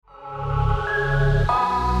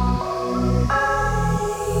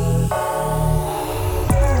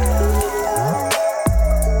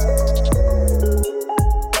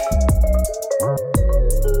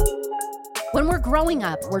Growing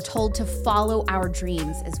up, we're told to follow our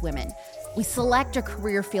dreams as women. We select a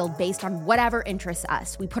career field based on whatever interests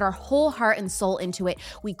us. We put our whole heart and soul into it.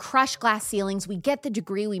 We crush glass ceilings. We get the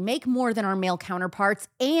degree. We make more than our male counterparts.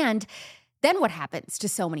 And then what happens to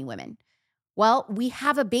so many women? Well, we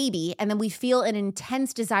have a baby and then we feel an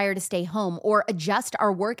intense desire to stay home or adjust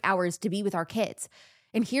our work hours to be with our kids.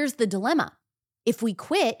 And here's the dilemma. If we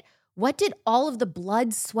quit, what did all of the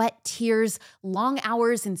blood, sweat, tears, long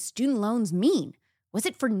hours, and student loans mean? Was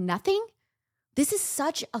it for nothing? This is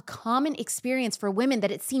such a common experience for women that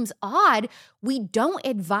it seems odd we don't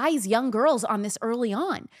advise young girls on this early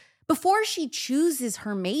on. Before she chooses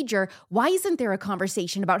her major, why isn't there a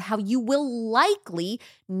conversation about how you will likely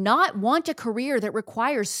not want a career that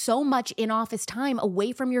requires so much in-office time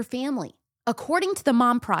away from your family? According to the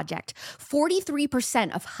Mom Project,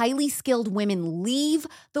 43% of highly skilled women leave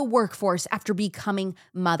the workforce after becoming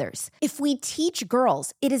mothers. If we teach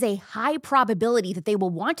girls it is a high probability that they will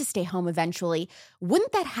want to stay home eventually,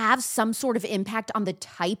 wouldn't that have some sort of impact on the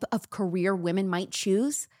type of career women might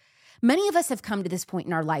choose? Many of us have come to this point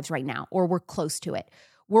in our lives right now, or we're close to it.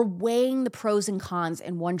 We're weighing the pros and cons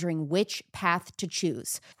and wondering which path to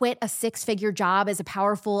choose. Quit a six-figure job as a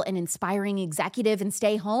powerful and inspiring executive and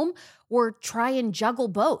stay home, or try and juggle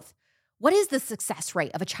both. What is the success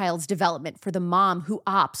rate of a child's development for the mom who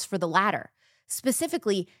opts for the latter?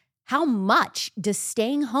 Specifically, how much does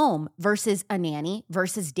staying home versus a nanny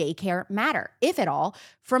versus daycare matter, if at all,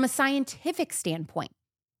 from a scientific standpoint?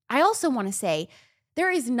 I also want to say, there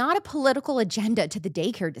is not a political agenda to the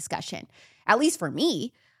daycare discussion. At least for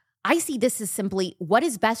me, I see this as simply what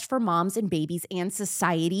is best for moms and babies and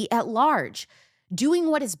society at large. Doing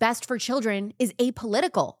what is best for children is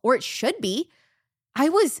apolitical, or it should be. I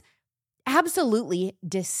was absolutely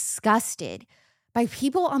disgusted by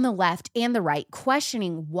people on the left and the right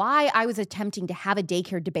questioning why I was attempting to have a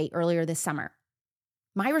daycare debate earlier this summer.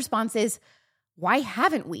 My response is, why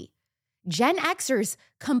haven't we? Gen Xers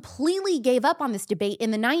completely gave up on this debate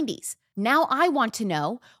in the 90s. Now I want to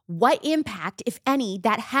know what impact, if any,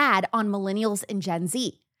 that had on millennials and Gen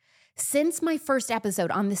Z. Since my first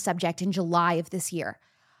episode on this subject in July of this year,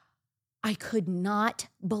 I could not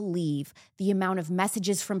believe the amount of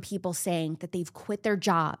messages from people saying that they've quit their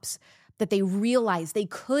jobs, that they realized they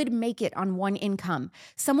could make it on one income.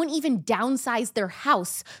 Someone even downsized their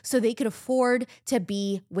house so they could afford to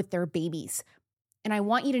be with their babies. And I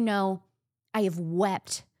want you to know, I have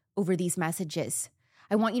wept over these messages.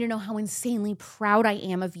 I want you to know how insanely proud I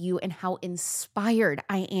am of you and how inspired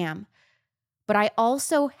I am. But I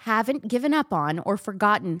also haven't given up on or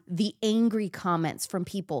forgotten the angry comments from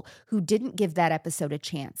people who didn't give that episode a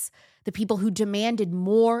chance, the people who demanded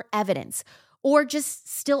more evidence or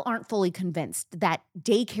just still aren't fully convinced that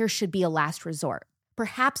daycare should be a last resort.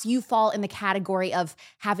 Perhaps you fall in the category of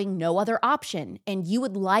having no other option, and you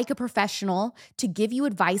would like a professional to give you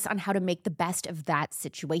advice on how to make the best of that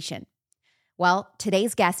situation. Well,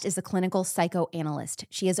 today's guest is a clinical psychoanalyst.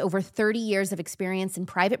 She has over 30 years of experience in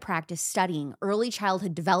private practice studying early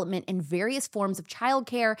childhood development and various forms of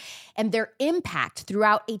childcare and their impact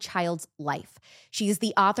throughout a child's life. She is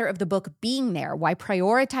the author of the book Being There, Why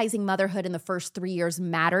Prioritizing Motherhood in the First 3 Years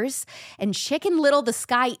Matters, and Chicken Little, The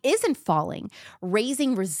Sky Isn't Falling,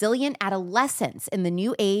 Raising Resilient Adolescents in the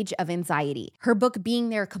New Age of Anxiety. Her book Being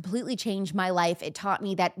There completely changed my life. It taught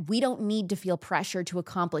me that we don't need to feel pressure to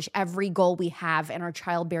accomplish every goal we have in our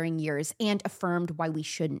childbearing years, and affirmed why we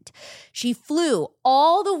shouldn't. She flew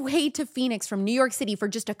all the way to Phoenix from New York City for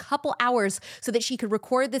just a couple hours so that she could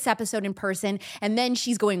record this episode in person, and then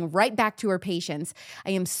she's going right back to her patients. I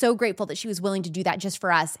am so grateful that she was willing to do that just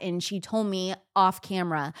for us, and she told me off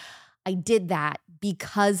camera, I did that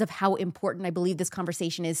because of how important I believe this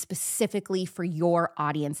conversation is specifically for your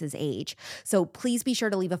audience's age. So please be sure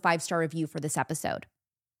to leave a 5-star review for this episode.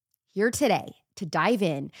 Here today to dive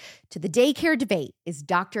in to the daycare debate is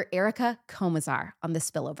Dr. Erica Komisar on The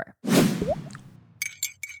Spillover.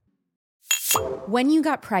 When you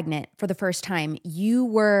got pregnant for the first time, you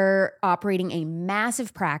were operating a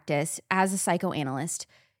massive practice as a psychoanalyst.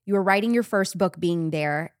 You were writing your first book, Being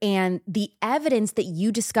There, and the evidence that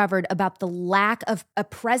you discovered about the lack of a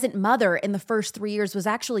present mother in the first 3 years was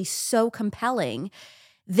actually so compelling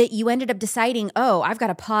that you ended up deciding, I've got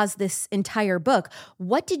to pause this entire book.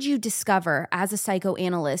 What did you discover as a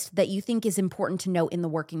psychoanalyst that you think is important to note in the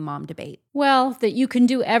working mom debate? Well, that you can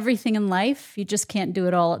do everything in life. You just can't do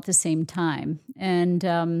it all at the same time. And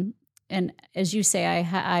as you say,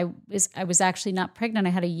 I was actually not pregnant.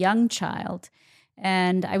 I had a young child.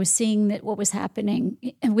 And I was seeing that what was happening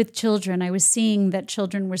with children. I was seeing that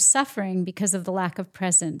children were suffering because of the lack of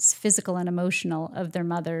presence, physical and emotional, of their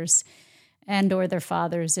mothers. and or their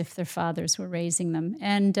fathers if their fathers were raising them.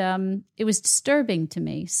 And it was disturbing to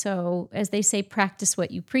me. So as they say, practice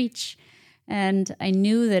what you preach. And I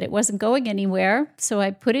knew that it wasn't going anywhere. So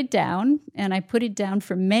I put it down, and I put it down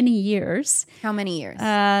for many years. How many years?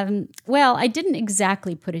 Well, I didn't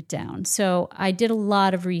exactly put it down. So I did a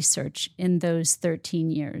lot of research in those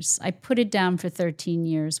 13 years. I put it down for 13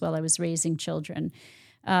 years while I was raising children.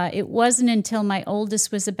 It wasn't until my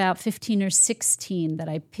oldest was about 15 or 16 that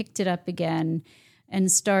I picked it up again and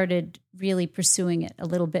started really pursuing it a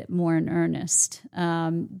little bit more in earnest.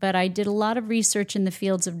 But I did a lot of research in the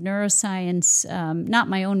fields of neuroscience, not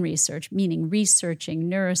my own research, meaning researching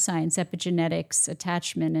neuroscience, epigenetics,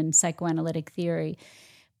 attachment, and psychoanalytic theory,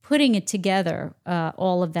 putting it together,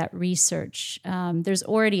 all of that research. There's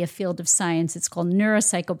already a field of science. It's called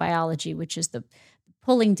neuropsychobiology, which is the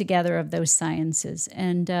pulling together of those sciences.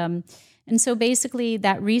 And so basically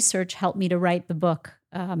that research helped me to write the book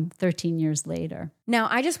 13 years later. Now,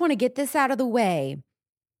 I just want to get this out of the way.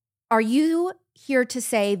 Are you here to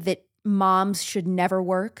say that moms should never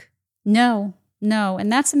work? No.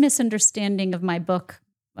 And that's a misunderstanding of my book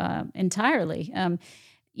entirely.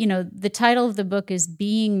 The title of the book is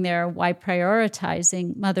Being There, Why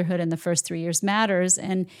Prioritizing Motherhood in the First 3 Years Matters.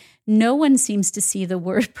 And no one seems to see the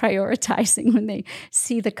word prioritizing when they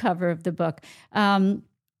see the cover of the book.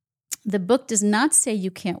 The book does not say you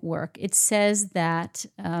can't work. It says that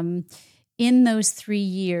in those 3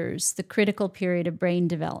 years, the critical period of brain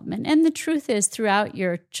development, and the truth is throughout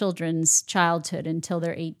your children's childhood until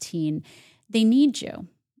they're 18, they need you.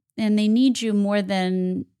 And they need you more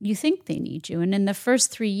than you think they need you. And in the first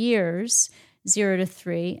 3 years, 0 to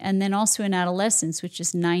 3, and then also in adolescence, which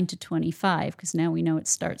is 9 to 25, because now we know it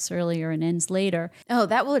starts earlier and ends later. Oh,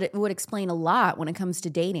 that would explain a lot when it comes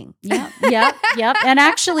to dating. Yep. And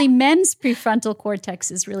actually, men's prefrontal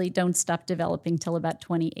cortexes really don't stop developing till about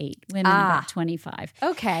 28, women about 25.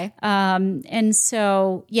 Okay. And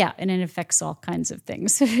so, and it affects all kinds of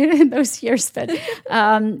things in those years.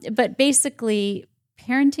 But basically,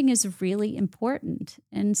 parenting is really important.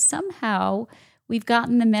 And somehow we've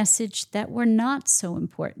gotten the message that we're not so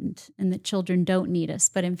important and that children don't need us.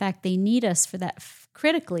 But in fact, they need us for that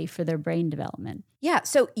critically for their brain development. Yeah.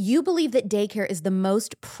 So you believe that daycare is the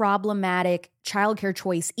most problematic childcare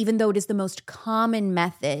choice, even though it is the most common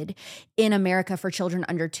method in America for children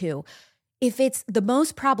under 2. If it's the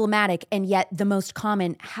most problematic and yet the most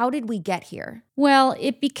common, how did we get here? Well,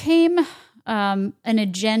 it became an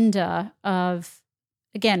agenda of,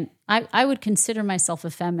 again, I would consider myself a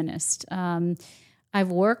feminist. I've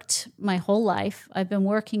worked my whole life. I've been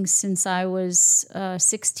working since I was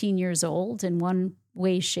 16 years old in one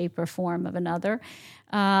way, shape, or form of another.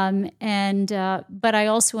 But I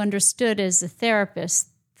also understood as a therapist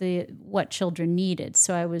what children needed.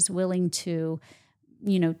 So I was willing to,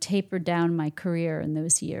 taper down my career in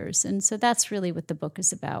those years. And so that's really what the book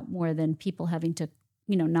is about, more than people having to,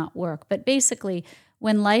 not work. But basically,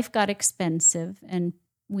 when life got expensive and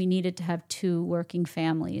we needed to have 2 working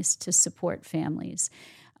families to support families.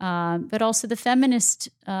 But also the feminist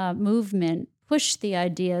movement pushed the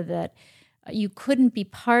idea that you couldn't be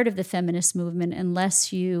part of the feminist movement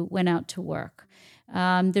unless you went out to work.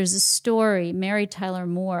 There's a story, Mary Tyler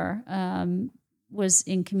Moore was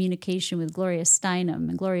in communication with Gloria Steinem,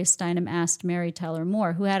 and Gloria Steinem asked Mary Tyler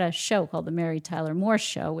Moore, who had a show called The Mary Tyler Moore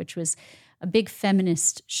Show, which was a big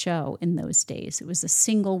feminist show in those days. It was a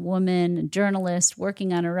single woman, a journalist,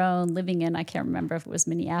 working on her own, living in, I can't remember if it was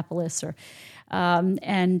Minneapolis or,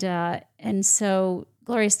 and so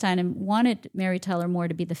Gloria Steinem wanted Mary Tyler Moore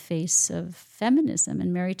to be the face of feminism,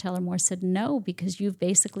 and Mary Tyler Moore said no, because you've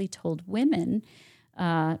basically told women,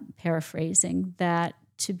 paraphrasing, that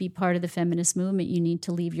to be part of the feminist movement, you need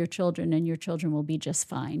to leave your children, and your children will be just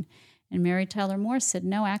fine. And Mary Tyler Moore said,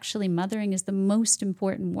 no, actually, mothering is the most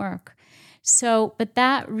important work. So, but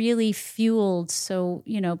that really fueled,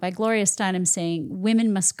 by Gloria Steinem saying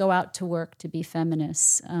women must go out to work to be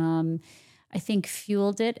feminists, I think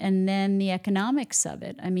fueled it. And then the economics of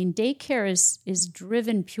it. I mean, daycare is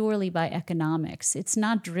driven purely by economics. It's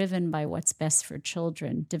not driven by what's best for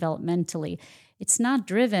children developmentally. It's not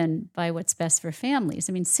driven by what's best for families.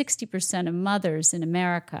 I mean, 60% of mothers in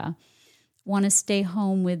America want to stay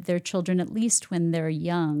home with their children at least when they're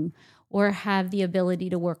young, or have the ability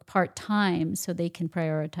to work part-time so they can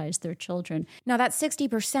prioritize their children. Now, that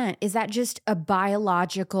 60%, is that just a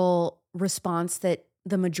biological response that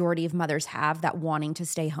the majority of mothers have, that wanting to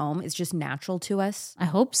stay home is just natural to us? I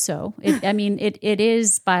hope so. It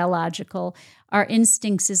is biological. Our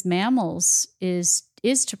instincts as mammals is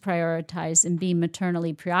to prioritize and be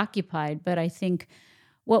maternally preoccupied. But I think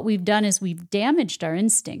what we've done is we've damaged our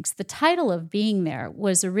instincts. The title of Being There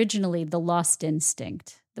was originally The Lost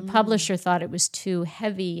Instinct. The publisher thought it was too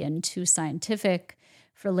heavy and too scientific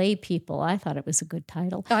for lay people. I thought it was a good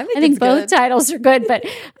title. I think both titles are good,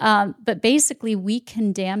 but basically we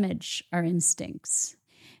can damage our instincts,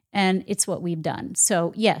 and it's what we've done.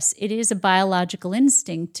 So yes, it is a biological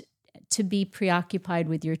instinct to be preoccupied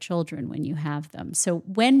with your children when you have them. So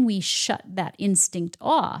when we shut that instinct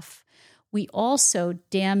off, we also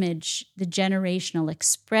damage the generational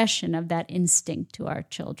expression of that instinct to our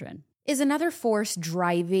children. Is another force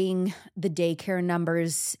driving the daycare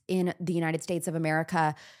numbers in the United States of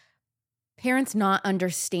America parents not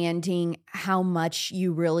understanding how much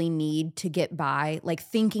you really need to get by, like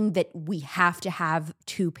thinking that we have to have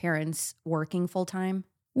two parents working full-time?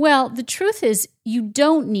 Well, the truth is you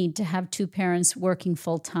don't need to have two parents working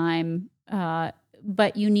full-time,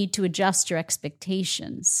 but you need to adjust your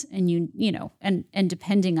expectations, and and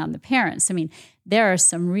depending on the parents. I mean, there are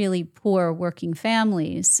some really poor working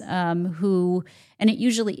families and it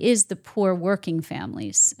usually is the poor working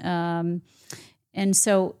families. And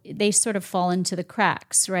so they sort of fall into the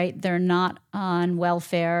cracks, right? They're not on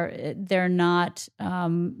welfare. They're not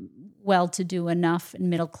well-to-do enough and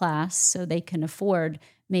middle class, so they can afford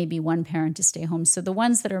maybe one parent to stay home. So the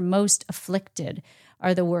ones that are most afflicted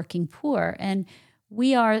are the working poor. And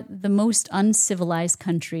we are the most uncivilized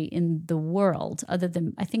country in the world, other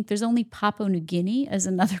than, I think there's only Papua New Guinea as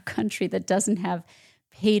another country that doesn't have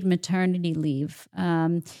paid maternity leave.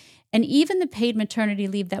 And even the paid maternity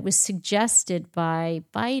leave that was suggested by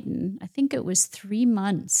Biden, I think it was 3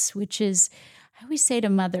 months, which is, I always say to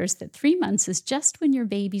mothers that 3 months is just when your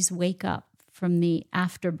babies wake up from the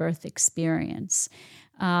afterbirth experience.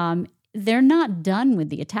 They're not done with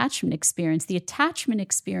the attachment experience. The attachment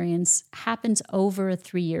experience happens over a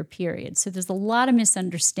 3-year period. So there's a lot of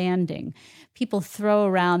misunderstanding. People throw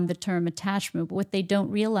around the term attachment, but what they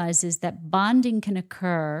don't realize is that bonding can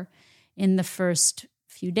occur in the first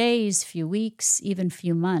few days, few weeks, even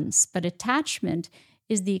few months. But attachment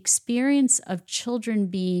is the experience of children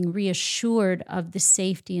being reassured of the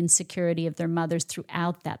safety and security of their mothers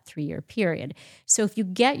throughout that 3-year period. So if you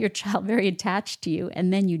get your child very attached to you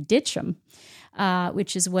and then you ditch them,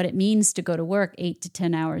 which is what it means to go to work 8 to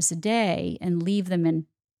 10 hours a day and leave them in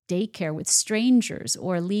daycare with strangers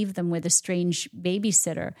or leave them with a strange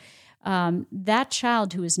babysitter, that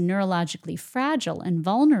child who is neurologically fragile and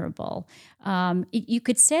vulnerable, you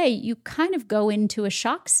could say you kind of go into a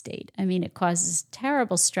shock state. I mean, it causes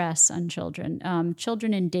terrible stress on children.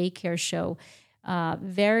 Children in daycare show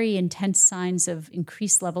very intense signs of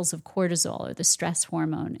increased levels of cortisol, or the stress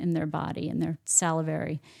hormone, in their body, in their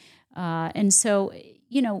salivary. And so,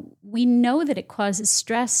 we know that it causes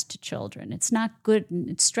stress to children. It's not good.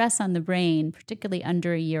 Stress on the brain, particularly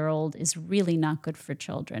under a year old, is really not good for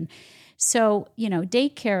children. So,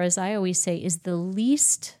 daycare, as I always say, is the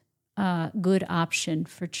least good option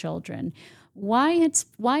for children. Why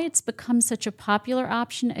it's become such a popular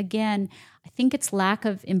option? Again, I think it's lack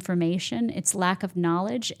of information, it's lack of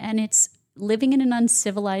knowledge, and it's living in an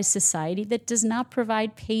uncivilized society that does not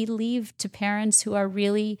provide paid leave to parents who are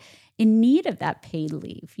really in need of that paid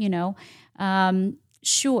leave.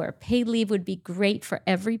 Sure, paid leave would be great for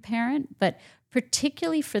every parent, but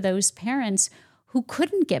particularly for those parents who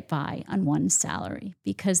couldn't get by on one salary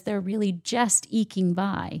because they're really just eking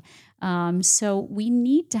by. So we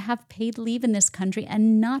need to have paid leave in this country,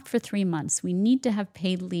 and not for 3 months. We need to have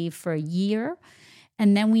paid leave for a year,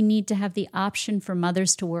 and then we need to have the option for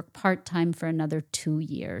mothers to work part-time for another 2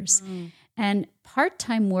 years. And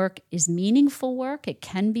part-time work is meaningful work. It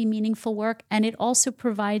can be meaningful work, and it also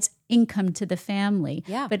provides income to the family.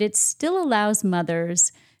 Yeah. But it still allows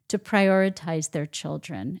mothers to prioritize their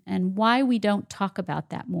children. And why we don't talk about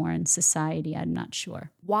that more in society, I'm not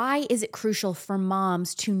sure. Why is it crucial for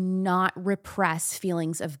moms to not repress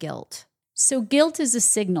feelings of guilt? So guilt is a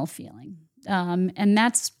signal feeling. And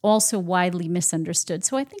that's also widely misunderstood.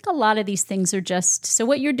 So I think a lot of these things are just, so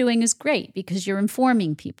what you're doing is great because you're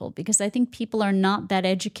informing people, because I think people are not that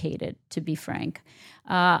educated, to be frank,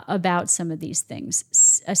 about some of these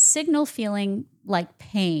things. A signal feeling like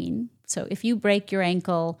pain. So if you break your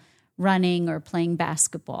ankle running or playing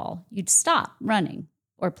basketball, you'd stop running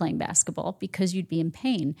or playing basketball because you'd be in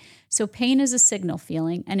pain. So pain is a signal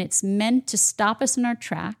feeling, and it's meant to stop us in our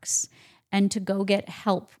tracks and to go get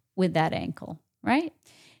help with that ankle, right?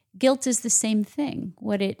 Guilt is the same thing.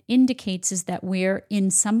 What it indicates is that we're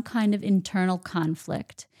in some kind of internal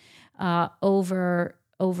conflict over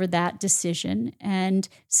that decision, and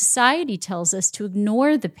society tells us to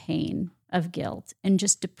ignore the pain of guilt and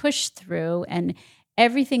just to push through and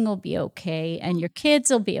everything will be okay and your kids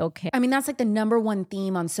will be okay. I mean, that's like the number one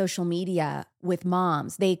theme on social media with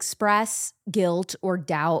moms. They express guilt or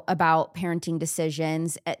doubt about parenting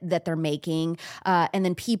decisions that they're making. And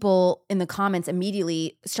then people in the comments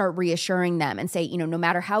immediately start reassuring them and say, no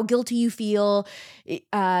matter how guilty you feel,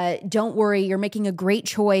 don't worry, you're making a great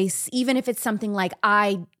choice. Even if it's something like,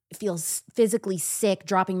 I feel physically sick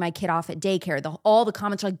dropping my kid off at daycare. All the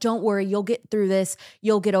comments are like, don't worry, you'll get through this.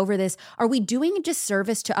 You'll get over this. Are we doing a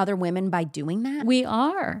disservice to other women by doing that? We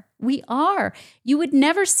are. You would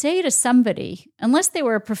never say to somebody, unless they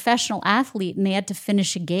were a professional athlete and they had to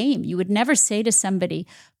finish a game, you would never say to somebody,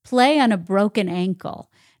 play on a broken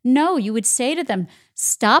ankle. No, you would say to them,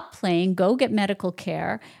 stop playing, go get medical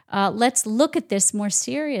care. Let's look at this more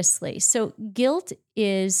seriously. So guilt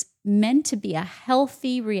is meant to be a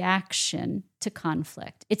healthy reaction to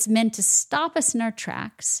conflict. It's meant to stop us in our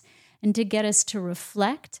tracks and to get us to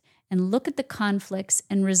reflect and look at the conflicts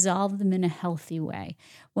and resolve them in a healthy way.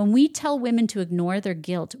 When we tell women to ignore their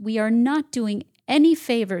guilt, we are not doing any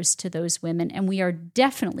favors to those women, and we are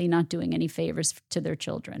definitely not doing any favors to their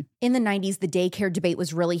children. In the 90s, the daycare debate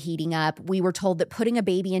was really heating up. We were told that putting a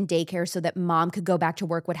baby in daycare so that mom could go back to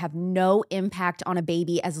work would have no impact on a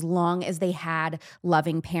baby as long as they had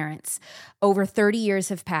loving parents. Over 30 years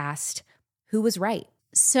have passed. Who was right?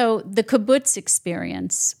 So the kibbutz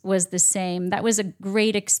experience was the same. That was a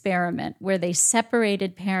great experiment where they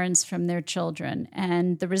separated parents from their children.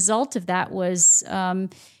 And the result of that was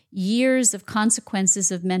years of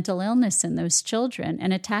consequences of mental illness in those children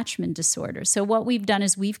and attachment disorder. So what we've done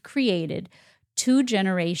is we've created 2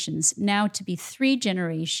 generations, now to be 3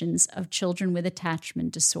 generations of children with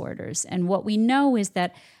attachment disorders. And what we know is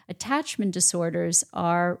that attachment disorders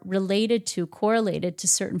are correlated to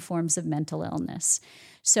certain forms of mental illness.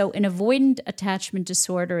 So an avoidant attachment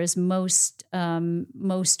disorder is most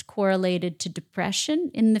correlated to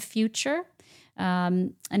depression in the future.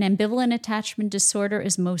 An ambivalent attachment disorder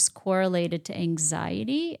is most correlated to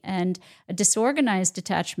anxiety, and a disorganized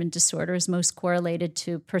attachment disorder is most correlated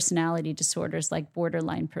to personality disorders like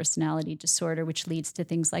borderline personality disorder, which leads to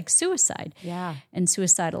things like suicide and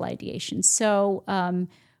suicidal ideation. So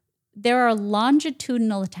there are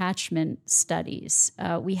longitudinal attachment studies.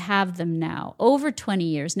 We have them now, over 20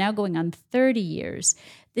 years, now going on 30 years.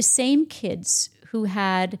 The same kids who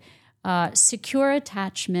had secure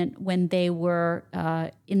attachment when they were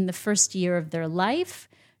in the first year of their life,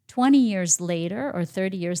 20 years later or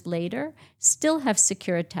 30 years later, still have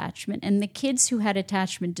secure attachment. And the kids who had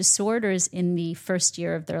attachment disorders in the first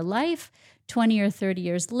year of their life, 20 or 30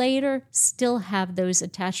 years later, still have those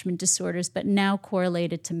attachment disorders, but now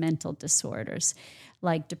correlated to mental disorders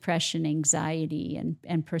like depression, anxiety,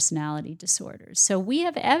 and personality disorders. So we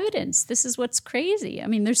have evidence. This is what's crazy. I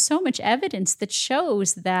mean, there's so much evidence that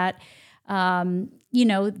shows that,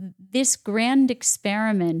 this grand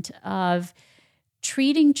experiment of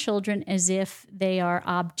treating children as if they are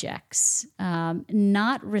objects,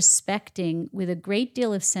 not respecting with a great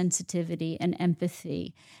deal of sensitivity and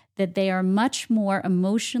empathy that they are much more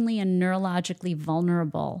emotionally and neurologically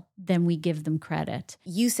vulnerable than we give them credit.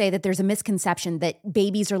 You say that there's a misconception that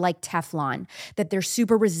babies are like Teflon, that they're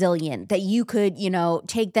super resilient, that you could,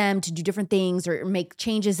 take them to do different things or make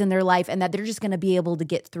changes in their life and that they're just going to be able to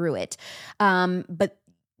get through it. But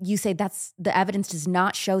you say the evidence does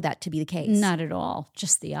not show that to be the case. Not at all,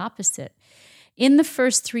 just the opposite. In the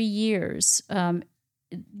first 3 years,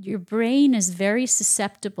 your brain is very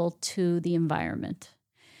susceptible to the environment.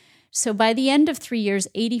 So by the end of 3 years,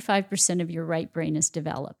 85% of your right brain is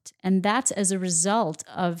developed. And that's as a result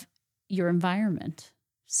of your environment.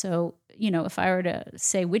 So, if I were to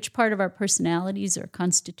say which part of our personalities are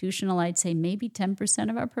constitutional, I'd say maybe 10%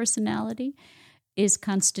 of our personality is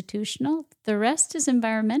constitutional. The rest is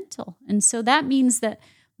environmental. And so that means that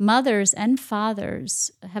mothers and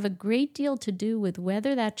fathers have a great deal to do with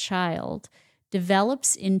whether that child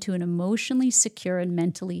develops into an emotionally secure and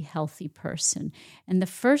mentally healthy person. And the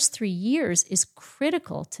first 3 years is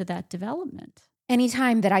critical to that development.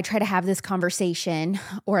 Anytime that I try to have this conversation,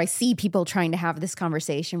 or I see people trying to have this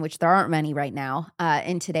conversation, which there aren't many right now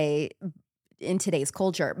in today's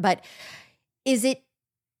culture, but is it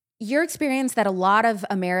your experience that a lot of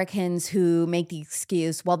Americans who make the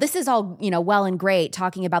excuse, well, this is all, well and great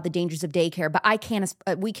talking about the dangers of daycare, but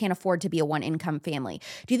we can't afford to be a one-income family.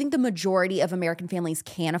 Do you think the majority of American families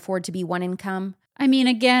can afford to be one income? I mean,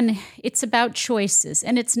 again, it's about choices,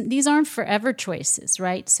 and these aren't forever choices,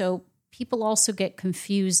 right? So people also get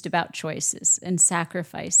confused about choices and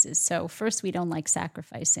sacrifices. So first, we don't like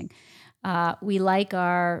sacrificing. We like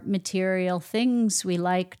our material things. We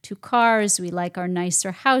like 2 cars. We like our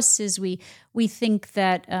nicer houses. We think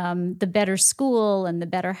that the better school and the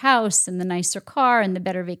better house and the nicer car and the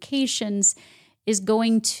better vacations is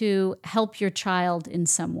going to help your child in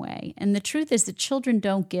some way. And the truth is that children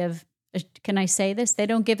don't give, can I say this? They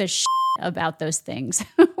don't give a shit about those things.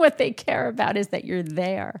 What they care about is that you're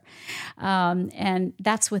there. And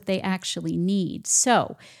that's what they actually need.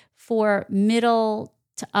 So for middle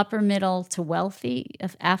to upper middle to wealthy,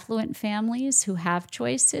 affluent families who have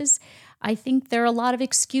choices, I think there are a lot of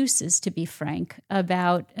excuses, to be frank,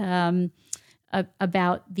 about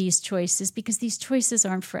these choices, because these choices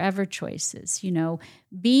aren't forever choices.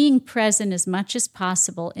 Being present as much as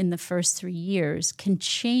possible in the first 3 years can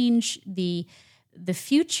change the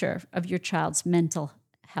future of your child's mental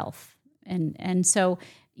health. And so,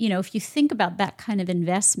 if you think about that kind of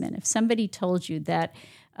investment, if somebody told you that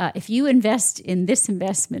if you invest in this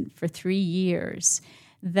investment for 3 years,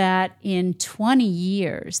 that in 20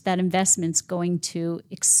 years, that investment's going to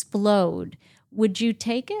explode, would you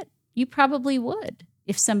take it? You probably would,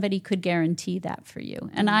 if somebody could guarantee that for you.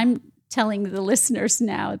 And I'm telling the listeners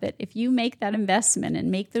now that if you make that investment and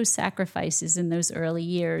make those sacrifices in those early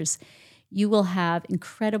years, you will have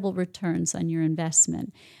incredible returns on your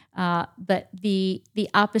investment. But the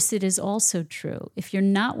opposite is also true. If you're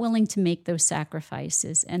not willing to make those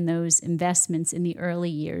sacrifices and those investments in the early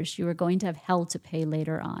years, you are going to have hell to pay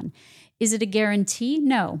later on. Is it a guarantee?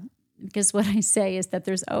 No, because what I say is that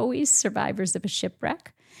there's always survivors of a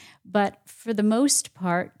shipwreck. But for the most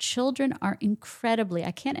part, children are incredibly,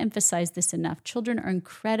 I can't emphasize this enough, children are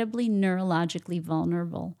incredibly neurologically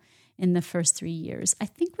vulnerable in the first 3 years. I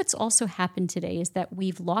think what's also happened today is that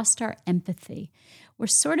we've lost our empathy. We're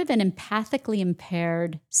sort of an empathically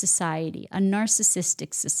impaired society, a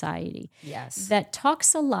narcissistic society. Yes. That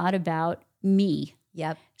talks a lot about me.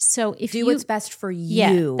 Yep. So if do what's best for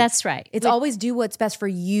you. Yeah, that's right. It's always do what's best for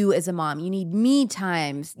you as a mom. You need me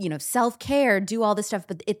time, self-care, do all this stuff.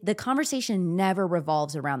 But the conversation never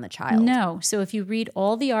revolves around the child. No. So if you read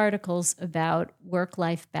all the articles about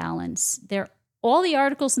work-life balance, all the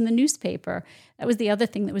articles in the newspaper, that was the other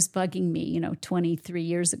thing that was bugging me, 23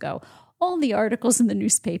 years ago. All the articles in the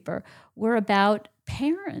newspaper were about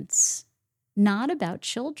parents, not about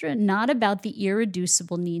children, not about the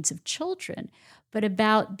irreducible needs of children, but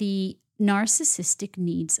about the narcissistic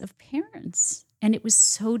needs of parents. And it was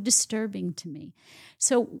so disturbing to me.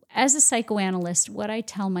 So as a psychoanalyst, what I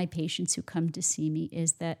tell my patients who come to see me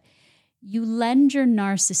is that you lend your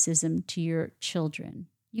narcissism to your children.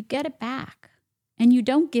 You get it back. And you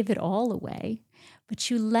don't give it all away,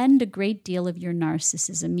 but you lend a great deal of your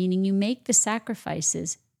narcissism, meaning you make the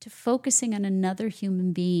sacrifices to focusing on another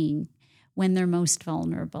human being when they're most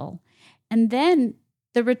vulnerable. And then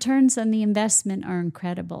the returns on the investment are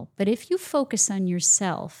incredible. But if you focus on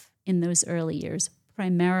yourself in those early years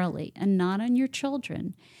primarily and not on your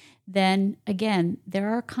children, then again, there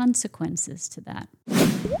are consequences to that.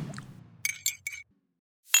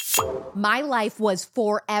 My life was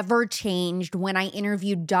forever changed when I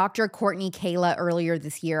interviewed Dr. Courtney Kayla earlier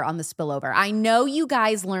this year on The Spillover. I know you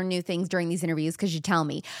guys learn new things during these interviews because you tell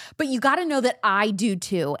me, but you got to know that I do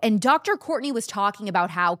too. And Dr. Courtney was talking about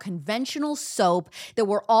how conventional soap that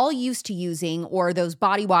we're all used to using, or those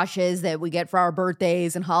body washes that we get for our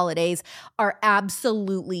birthdays and holidays, are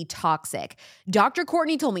absolutely toxic. Dr.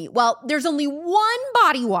 Courtney told me, well, there's only one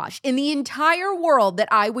body wash in the entire world that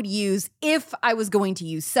I would use if I was going to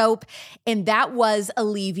use soap, and that was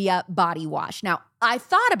Olivia body wash. Now, I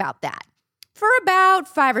thought about that for about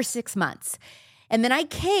 5 or 6 months. And then I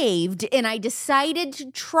caved and I decided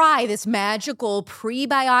to try this magical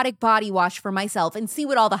prebiotic body wash for myself and see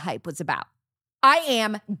what all the hype was about. I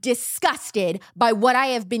am disgusted by what I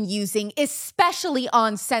have been using, especially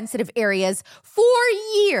on sensitive areas, for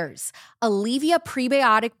years. Olivia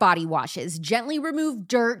prebiotic body washes gently remove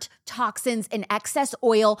dirt, toxins, and excess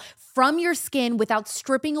oil from your skin without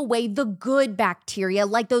stripping away the good bacteria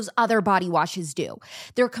like those other body washes do.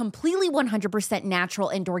 They're completely 100% natural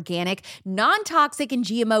and organic, non-toxic and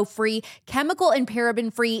GMO-free, chemical and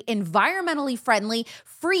paraben-free, environmentally friendly,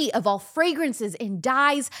 free of all fragrances and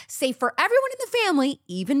dyes, safe for everyone in the family,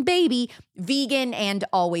 even baby, vegan, and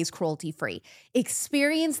always cruelty-free.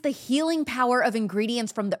 Experience the healing power of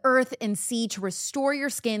ingredients from the earth and sea to restore your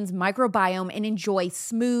skin's microbiome and enjoy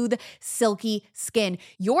smooth, silky skin.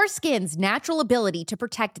 Your skin's natural ability to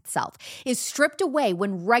protect itself is stripped away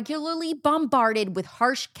when regularly bombarded with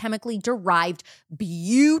harsh chemically derived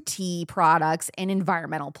beauty products and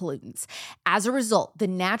environmental pollutants. As a result, the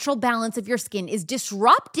natural balance of your skin is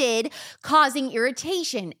disrupted, causing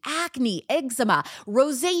irritation, acne, eczema, eczema,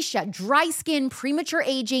 rosacea, dry skin, premature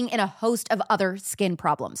aging, and a host of other skin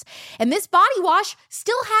problems. And this body wash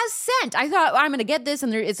still has scent. I thought, I'm going to get this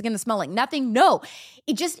and it's going to smell like nothing. No,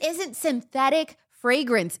 it just isn't synthetic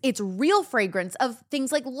fragrance. It's real fragrance of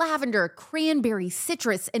things like lavender, cranberry,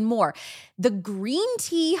 citrus, and more. The green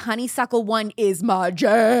tea honeysuckle one is my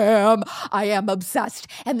jam. I am obsessed.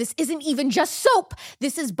 And this isn't even just soap.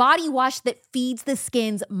 This is body wash that feeds the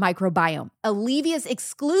skin's microbiome. Alevia's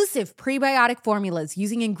exclusive prebiotic formulas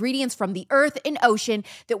using ingredients from the earth and ocean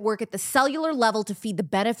that work at the cellular level to feed the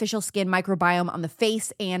beneficial skin microbiome on the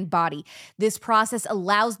face and body. This process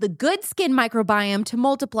allows the good skin microbiome to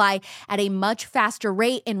multiply at a much faster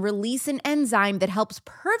rate and release an enzyme that helps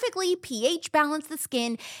perfectly pH balance the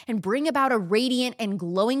skin and bring about a radiant and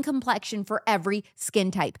glowing complexion for every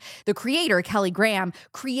skin type. The creator, Kelly Graham,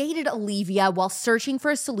 created Alevia while searching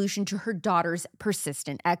for a solution to her daughter's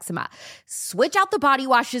persistent eczema. Switch out the body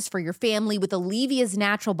washes for your family with Alevia's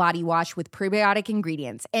natural body wash with prebiotic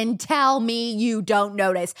ingredients and tell me you don't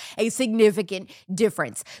notice a significant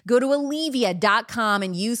difference. Go to Alevia.com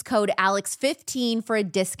and use code ALEX15 for a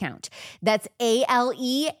discount. That's ALEAVIA.com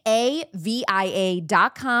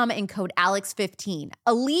and code ALEX15.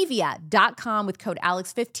 Alevia.com with code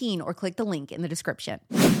ALEX15 or click the link in the description.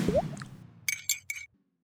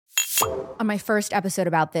 On my first episode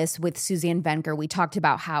about this with Suzanne Venker, we talked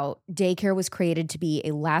about how daycare was created to be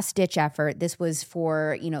a last-ditch effort. This was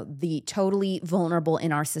for, the totally vulnerable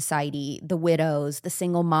in our society, the widows, the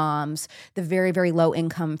single moms, the very, very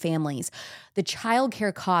low-income families. The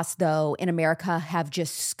childcare costs, though, in America have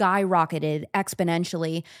just skyrocketed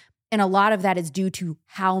exponentially. And a lot of that is due to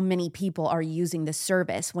how many people are using the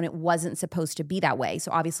service when it wasn't supposed to be that way.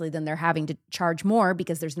 So obviously then they're having to charge more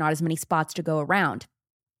because there's not as many spots to go around.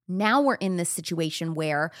 Now we're in this situation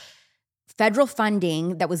where federal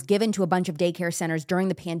funding that was given to a bunch of daycare centers during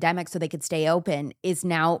the pandemic so they could stay open is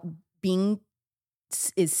now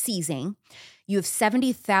ceasing. You have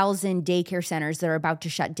 70,000 daycare centers that are about to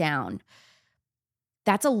shut down.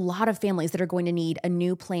 That's a lot of families that are going to need a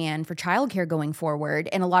new plan for childcare going forward,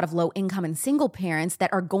 and a lot of low income and single parents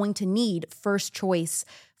that are going to need first choice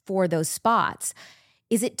for those spots.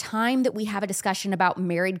 Is it time that we have a discussion about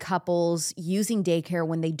married couples using daycare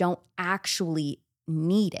when they don't actually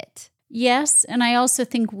need it? Yes, and I also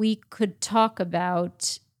think we could talk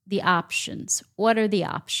about the options. What are the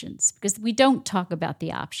options? Because we don't talk about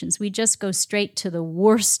the options. We just go straight to the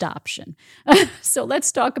worst option. So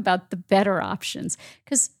let's talk about the better options,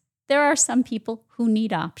 because there are some people who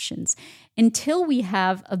need options. Until we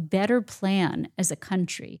have a better plan as a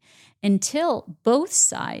country, until both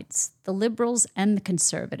sides, the liberals and the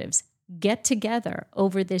conservatives, get together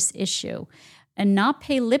over this issue and not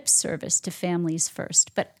pay lip service to families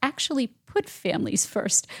first, but actually put families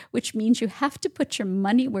first, which means you have to put your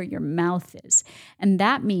money where your mouth is. And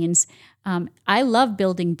that means I love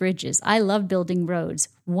building bridges. I love building roads.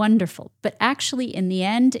 Wonderful. But actually, in the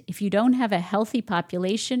end, if you don't have a healthy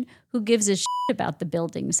population, who gives a shit about the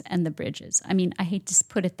buildings and the bridges? I mean, I hate to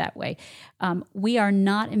put it that way. We are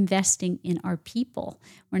not investing in our people.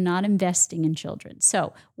 We're not investing in children.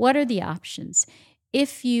 So what are the options?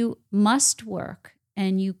 If you must work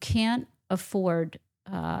and you can't afford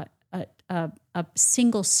a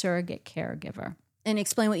single surrogate caregiver. And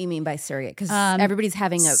explain what you mean by surrogate, because everybody's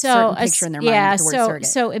having a certain picture in their mind with the word surrogate.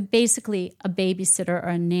 So basically a babysitter or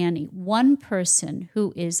a nanny, one person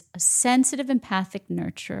who is a sensitive, empathic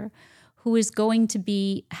nurturer, who is going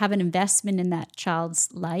to have an investment in that child's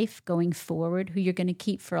life going forward, who you're going to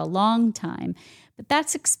keep for a long time. But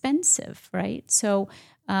that's expensive, right? So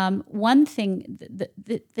one thing,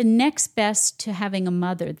 the next best to having a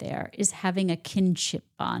mother there is having a kinship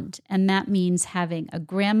bond. And that means having a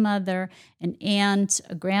grandmother, an aunt,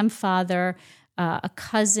 a grandfather, a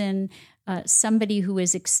cousin, somebody who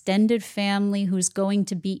is extended family, who's going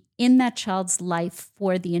to be in that child's life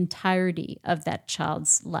for the entirety of that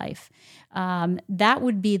child's life. That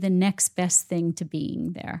would be the next best thing to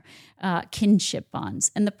being there, kinship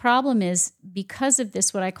bonds. And the problem is, because of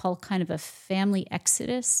this, what I call kind of a family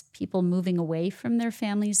exodus, people moving away from their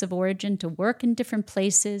families of origin to work in different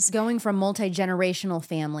places. Going from multi-generational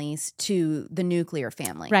families to the nuclear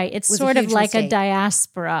family. Right. It's sort of like a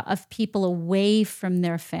diaspora of people away from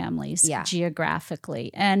their families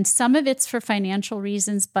geographically. And some of it's for financial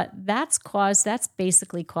reasons, but that's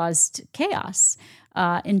basically caused chaos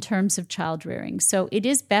in terms of child rearing. So it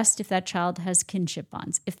is best if that child has kinship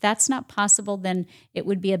bonds. If that's not possible, then it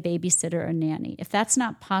would be a babysitter or nanny. If that's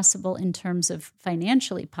not possible in terms of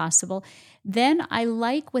financially possible, then I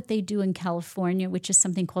like what they do in California, which is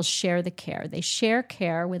something called share the care. They share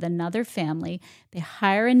care with another family. They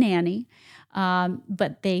hire a nanny.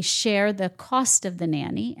 but they share the cost of the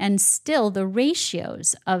nanny, and still the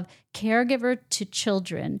ratios of caregiver to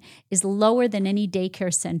children is lower than any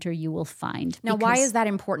daycare center you will find. Now, why is that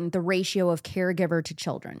important, the ratio of caregiver to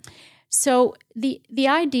children? So the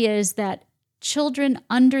idea is that children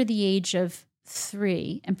under the age of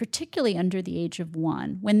 3, and particularly under the age of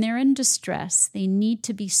 1, when they're in distress, they need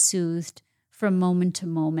to be soothed from moment to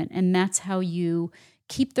moment. And that's how you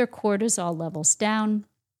keep their cortisol levels down.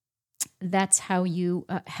 That's how you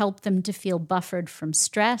help them to feel buffered from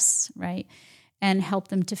stress, right? And help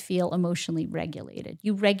them to feel emotionally regulated.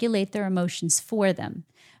 You regulate their emotions for them.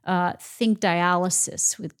 Think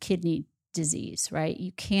dialysis with kidney disease, right?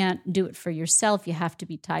 You can't do it for yourself. You have to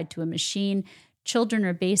be tied to a machine. Children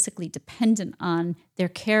are basically dependent on their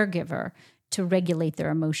caregiver to regulate their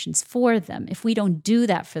emotions for them. If we don't do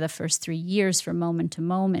that for the first 3 years from moment to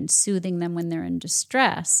moment, soothing them when they're in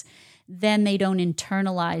distress, then they don't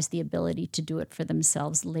internalize the ability to do it for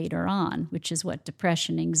themselves later on, which is what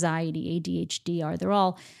depression, anxiety, ADHD are. They're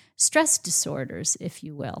all stress disorders, if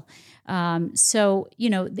you will. So,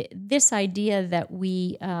 this idea that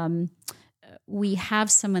we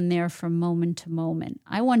have someone there from moment to moment,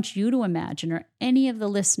 I want you to imagine, or any of the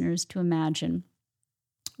listeners to imagine,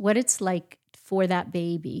 what it's like for that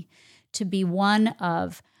baby to be one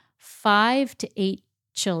of 5 to 8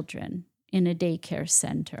 children in a daycare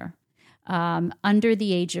center. Under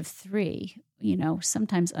the age of 3,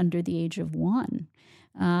 sometimes under the age of 1.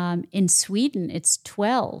 In Sweden, it's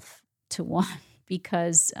 12 to 1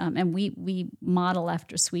 because, and we model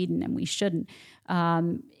after Sweden, and we shouldn't,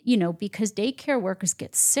 because daycare workers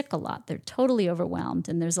get sick a lot. They're totally overwhelmed,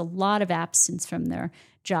 and there's a lot of absence from their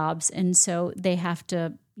jobs. And so they have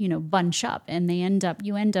to, bunch up, and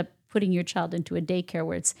you end up putting your child into a daycare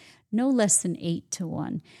where it's no less than 8 to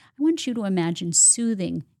 1. I want you to imagine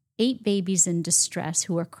soothing 8 babies in distress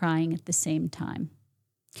who are crying at the same time.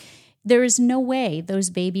 There is no way those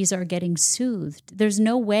babies are getting soothed. There's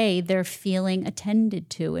no way they're feeling attended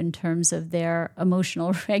to in terms of their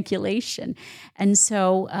emotional regulation. And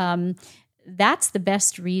so that's the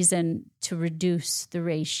best reason to reduce the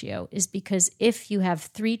ratio, is because if you have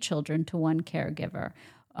 3 children to 1 caregiver,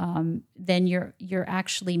 then you're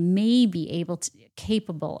actually maybe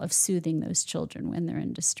capable of soothing those children when they're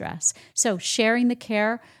in distress. So sharing the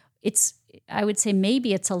care, I would say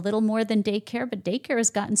maybe it's a little more than daycare, but daycare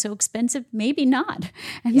has gotten so expensive, maybe not.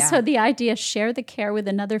 And so the idea, share the care with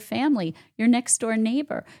another family, your next door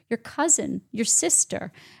neighbor, your cousin, your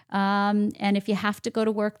sister. And if you have to go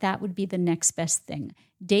to work, that would be the next best thing.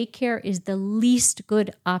 Daycare is the least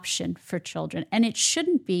good option for children. And it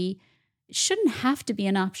shouldn't have to be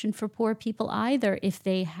an option for poor people either if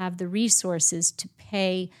they have the resources to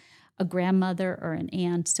pay a grandmother or an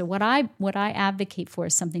aunt. So what I advocate for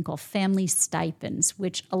is something called family stipends,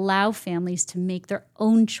 which allow families to make their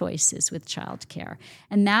own choices with childcare.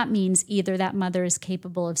 And that means either that mother is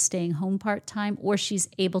capable of staying home part-time, or she's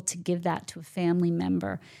able to give that to a family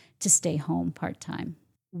member to stay home part-time.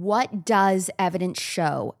 What does evidence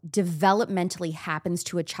show developmentally happens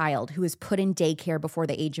to a child who is put in daycare before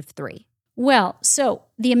the age of 3? Well, so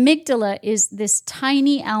the amygdala is this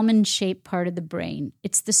tiny almond-shaped part of the brain.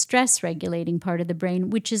 It's the stress-regulating part of the brain,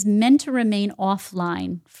 which is meant to remain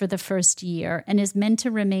offline for the first year and is meant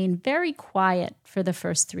to remain very quiet for the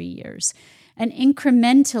first 3 years, and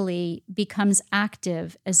incrementally becomes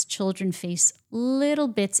active as children face little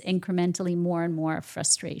bits incrementally more and more of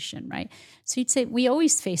frustration, right? So you'd say we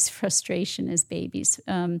always face frustration as babies.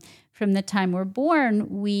 From the time we're born,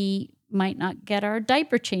 we might not get our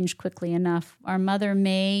diaper changed quickly enough. Our mother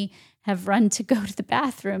may have run to go to the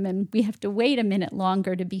bathroom and we have to wait a minute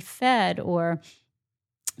longer to be fed.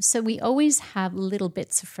 So we always have little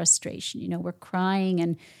bits of frustration. We're crying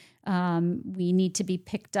and we need to be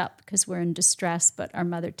picked up because we're in distress, but our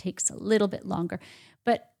mother takes a little bit longer.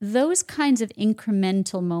 But those kinds of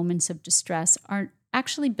incremental moments of distress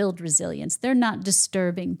actually build resilience. They're not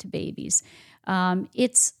disturbing to babies.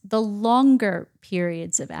 It's the longer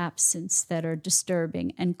periods of absence that are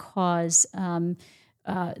disturbing and cause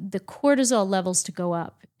the cortisol levels to go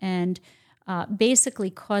up and basically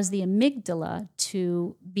cause the amygdala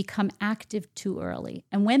to become active too early.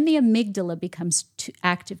 And when the amygdala becomes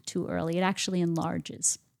active too early, it actually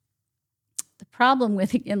enlarges. The problem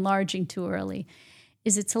with enlarging too early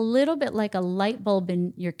is it's a little bit like a light bulb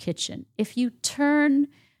in your kitchen. If you turn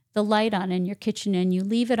the light on in your kitchen and you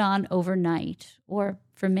leave it on overnight or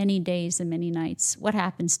for many days and many nights, what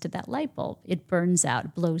happens to that light bulb? It burns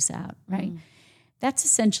out, blows out, right? That's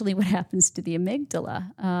essentially what happens to the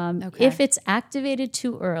amygdala. Okay. If it's activated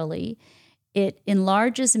too early, it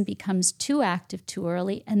enlarges and becomes too active too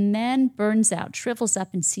early and then burns out, shrivels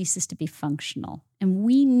up, and ceases to be functional. And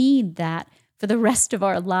we need that for the rest of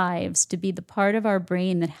our lives to be the part of our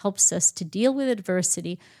brain that helps us to deal with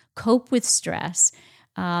adversity, cope with stress.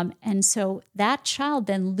 And so that child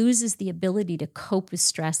then loses the ability to cope with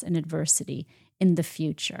stress and adversity in the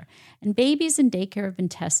future. And babies in daycare have been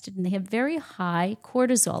tested, and they have very high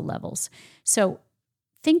cortisol levels. So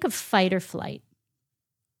think of fight or flight.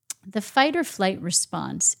 The fight or flight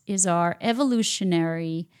response is our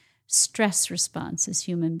evolutionary stress response as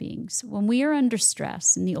human beings. When we are under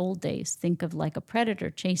stress in the old days, think of like a predator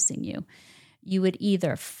chasing you. You would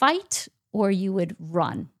either fight or you would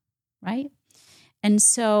run, right? And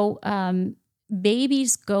so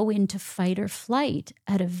babies go into fight or flight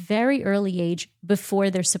at a very early age before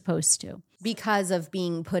they're supposed to. Because of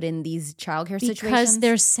being put in these childcare situations? Because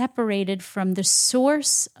they're separated from the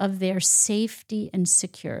source of their safety and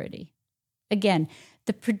security. Again,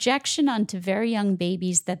 the projection onto very young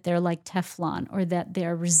babies that they're like Teflon or that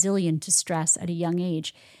they're resilient to stress at a young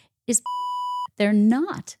age is they're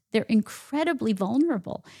not. They're incredibly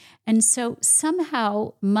vulnerable. And so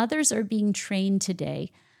somehow mothers are being trained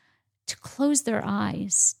today to close their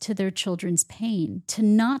eyes to their children's pain, to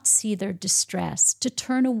not see their distress, to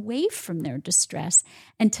turn away from their distress,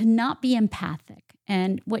 and to not be empathic.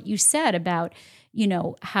 And what you said about,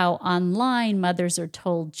 how online mothers are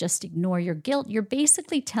told just ignore your guilt, you're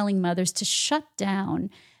basically telling mothers to shut down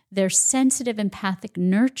their sensitive, empathic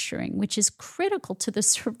nurturing, which is critical to the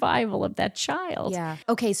survival of that child. Yeah.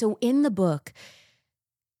 Okay, so in the book,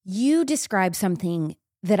 you describe something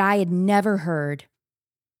that I had never heard.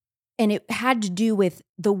 And it had to do with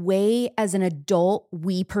the way as an adult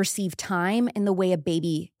we perceive time and the way a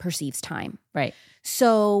baby perceives time. Right.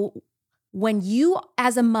 So when you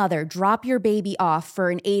as a mother drop your baby off for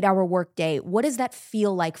an 8-hour workday, what does that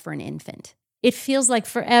feel like for an infant? It feels like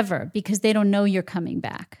forever because they don't know you're coming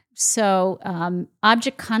back. So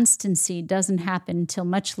object constancy doesn't happen until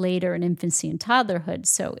much later in infancy and toddlerhood.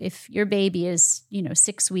 So if your baby is,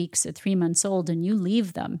 6 weeks or 3 months old and you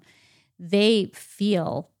leave them, they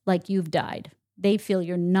feel like you've died. They feel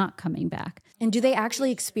you're not coming back. And do they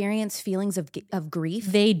actually experience feelings of grief?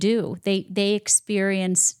 They do. They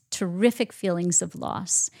experience terrific feelings of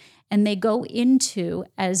loss. And they go into,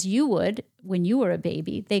 as you would when you were a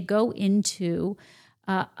baby, they go into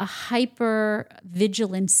a hyper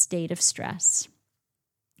vigilant state of stress.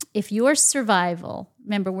 If your survival,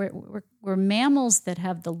 remember, we're mammals that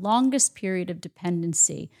have the longest period of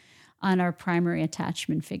dependency on our primary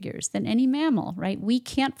attachment figures than any mammal, right? We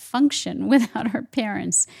can't function without our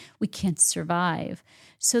parents. We can't survive.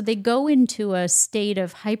 So they go into a state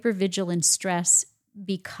of hypervigilant stress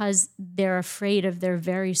because they're afraid of their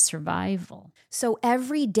very survival. So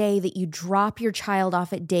every day that you drop your child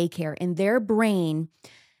off at daycare, in their brain,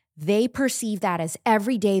 they perceive that as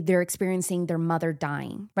every day they're experiencing their mother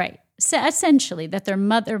dying. Right. So essentially, that their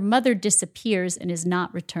mother disappears and is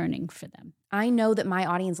not returning for them. I know that my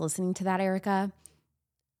audience listening to that, Erica,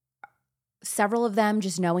 several of them,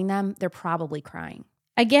 just knowing them, they're probably crying.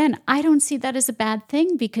 Again, I don't see that as a bad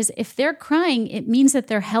thing because if they're crying, it means that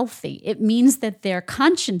they're healthy. It means that their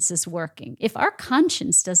conscience is working. If our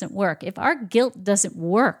conscience doesn't work, if our guilt doesn't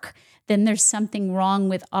work, then there's something wrong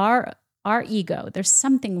with our ego. There's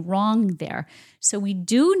something wrong there. So we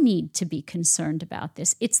do need to be concerned about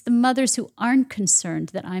this. It's the mothers who aren't concerned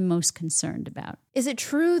that I'm most concerned about. Is it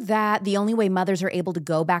true that the only way mothers are able to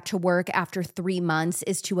go back to work after 3 months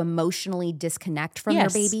is to emotionally disconnect from their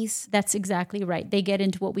babies? That's exactly right. They get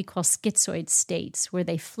into what we call schizoid states where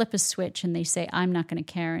they flip a switch and they say, I'm not going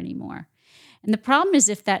to care anymore. And the problem is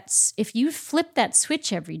if you flip that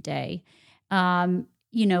switch every day,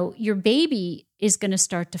 your baby is going to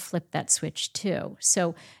start to flip that switch too.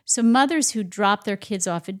 So mothers who drop their kids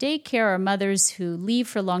off at daycare or mothers who leave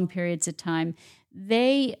for long periods of time,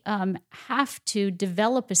 they have to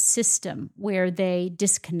develop a system where they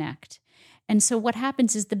disconnect. And so what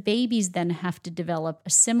happens is the babies then have to develop a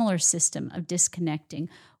similar system of disconnecting,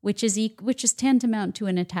 which is tantamount to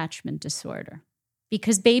an attachment disorder.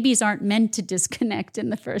 Because babies aren't meant to disconnect in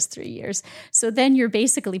the first 3 years. So then you're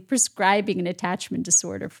basically prescribing an attachment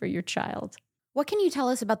disorder for your child. What can you tell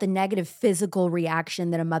us about the negative physical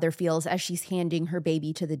reaction that a mother feels as she's handing her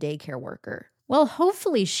baby to the daycare worker? Well,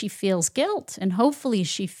 hopefully she feels guilt, and hopefully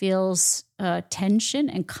she feels tension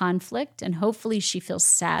and conflict, and hopefully she feels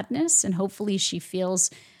sadness, and hopefully she feels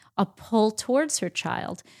a pull towards her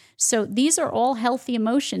child. So these are all healthy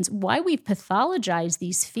emotions. Why we pathologize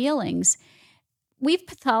these feelings? We've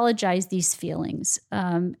pathologized these feelings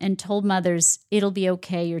and told mothers, it'll be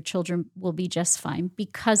okay, your children will be just fine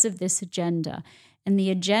because of this agenda. And the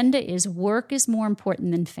agenda is work is more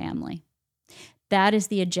important than family. That is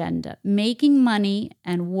the agenda. Making money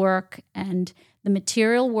and work and the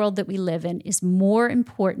material world that we live in is more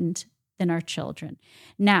important than our children.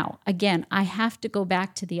 Now, again, I have to go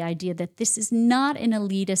back to the idea that this is not an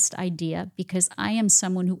elitist idea, because I am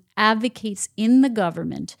someone who advocates in the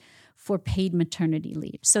government for paid maternity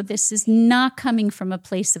leave. So this is not coming from a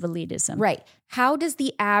place of elitism. Right. How does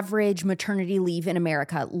the average maternity leave in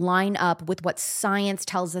America line up with what science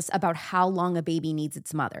tells us about how long a baby needs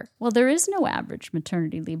its mother? Well, there is no average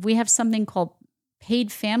maternity leave. We have something called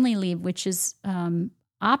paid family leave, which is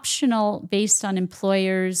optional based on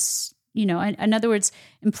employers. In other words,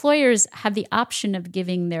 employers have the option of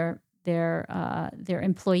giving their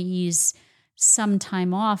employees some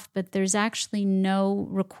time off, but there's actually no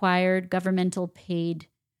required governmental paid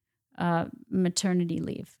maternity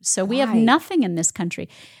leave. So we have nothing in this country,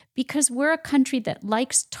 because we're a country that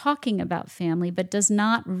likes talking about family, but does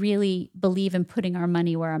not really believe in putting our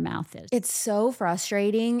money where our mouth is. It's so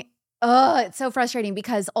frustrating. It's so frustrating,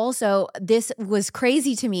 because also this was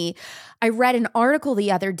crazy to me. I read an article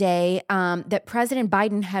the other day that President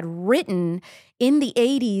Biden had written in the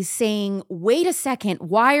 80s saying, wait a second,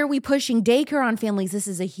 why are we pushing daycare on families? This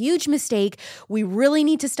is a huge mistake. We really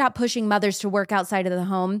need to stop pushing mothers to work outside of the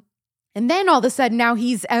home. And then all of a sudden now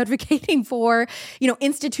he's advocating for,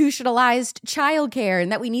 institutionalized childcare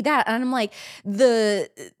and that we need that. And I'm like, the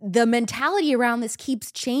mentality around this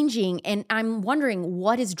keeps changing. And I'm wondering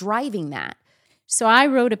what is driving that. So I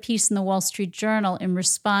wrote a piece in the Wall Street Journal in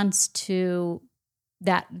response to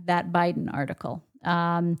that Biden article.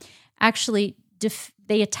 Actually,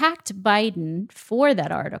 they attacked Biden for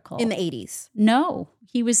that article. In the 80s? No,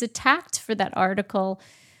 he was attacked for that article.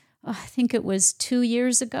 I think it was 2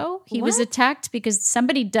 years ago. He was attacked because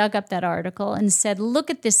somebody dug up that article and said,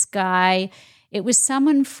 look at this guy. It was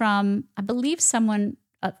someone from, I believe someone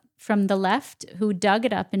from the left who dug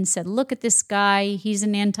it up and said, look at this guy. He's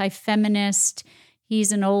an anti-feminist.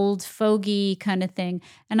 He's an old fogey kind of thing.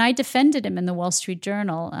 And I defended him in the Wall Street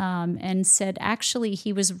Journal and said, actually,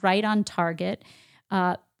 he was right on target.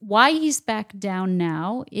 Why he's back down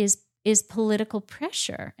now is political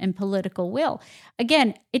pressure and political will.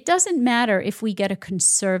 Again, it doesn't matter if we get a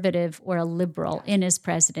conservative or a liberal in as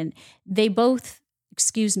president. They both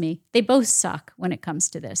suck when it comes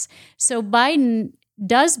to this. So Biden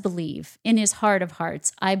does believe in his heart of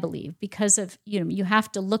hearts, I believe, because of, you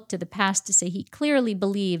have to look to the past to say he clearly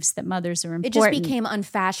believes that mothers are important. It just became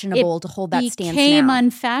unfashionable to hold that stance now. It became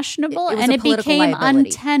unfashionable and it became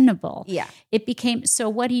untenable. Yeah. So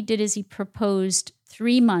what he did is he proposed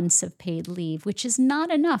 3 months of paid leave, which is not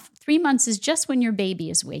enough. 3 months is just when your baby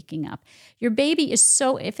is waking up. Your baby is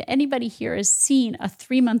if anybody here has seen a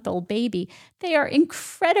 3-month-old baby, they are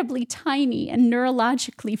incredibly tiny and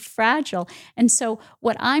neurologically fragile. And so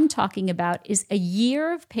what I'm talking about is a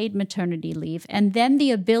year of paid maternity leave and then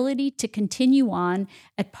the ability to continue on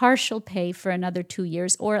at partial pay for another 2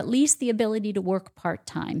 years, or at least the ability to work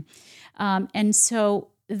part-time. And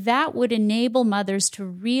so that would enable mothers to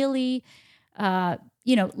really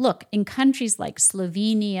look, in countries like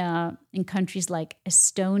Slovenia, in countries like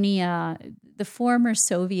Estonia, the former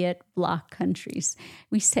Soviet bloc countries,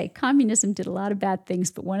 we say communism did a lot of bad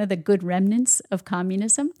things, but one of the good remnants of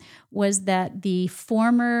communism was that the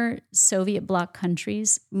former Soviet bloc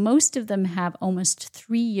countries, most of them have almost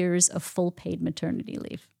 3 years of full paid maternity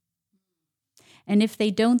leave. And if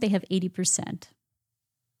they don't, they have 80%.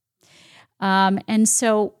 And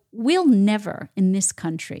so we'll never in this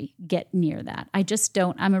country get near that. I just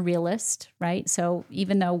don't. I'm a realist, right? So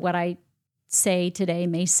even though what I say today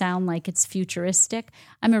may sound like it's futuristic,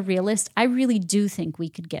 I'm a realist. I really do think we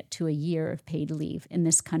could get to a year of paid leave in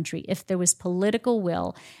this country if there was political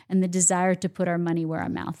will and the desire to put our money where our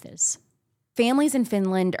mouth is. Families in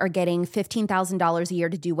Finland are getting $15,000 a year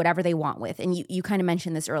to do whatever they want with. And you kind of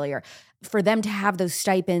mentioned this earlier. For them to have those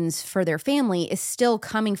stipends for their family is still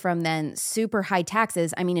coming from then super high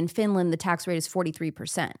taxes. I mean, in Finland, the tax rate is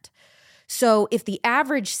 43%. So if the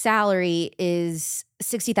average salary is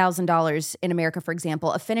 $60,000 in America, for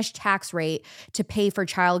example, a Finnish tax rate to pay for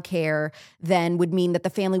childcare then would mean that the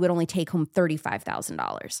family would only take home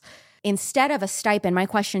 $35,000. Instead of a stipend, my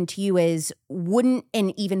question to you is, wouldn't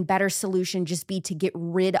an even better solution just be to get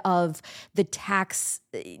rid of the tax,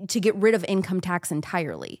 to get rid of income tax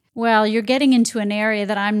entirely? Well, you're getting into an area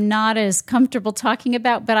that I'm not as comfortable talking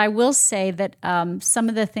about, but I will say that some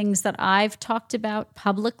of the things that I've talked about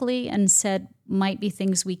publicly and said might be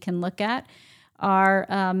things we can look at are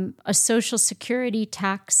a Social Security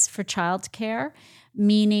tax for childcare,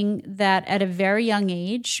 meaning that at a very young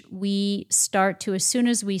age, as soon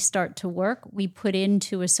as we start to work, we put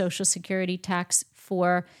into a Social Security tax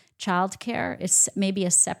for childcare. It's maybe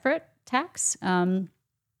a separate tax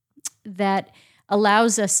that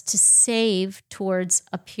allows us to save towards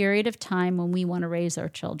a period of time when we want to raise our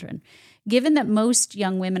children. Given that most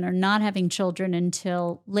young women are not having children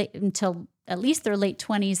until at least their late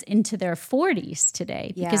 20s into their 40s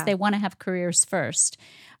today, because they want to have careers first,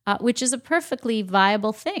 which is a perfectly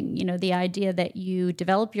viable thing. You know, the idea that you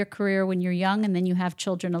develop your career when you're young and then you have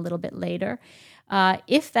children a little bit later.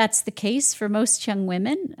 If that's the case for most young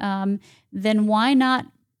women, then why not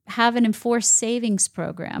have an enforced savings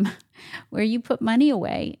program where you put money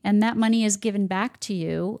away and that money is given back to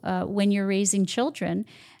you when you're raising children.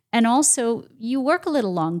 And also, you work a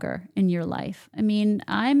little longer in your life. I mean,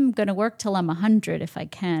 I'm going to work till I'm 100 if I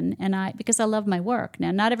can, because I love my work.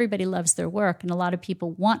 Now, not everybody loves their work, and a lot of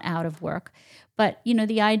people want out of work. But, you know,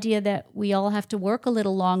 the idea that we all have to work a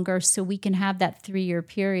little longer so we can have that 3-year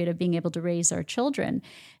period of being able to raise our children,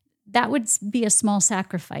 that would be a small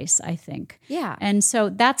sacrifice, I think. Yeah. And so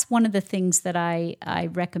that's one of the things that I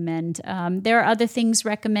recommend. There are other things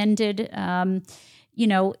recommended. You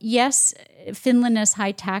know, yes, Finland has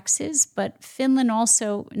high taxes, but Finland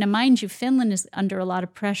also, now mind you, Finland is under a lot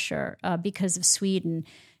of pressure because of Sweden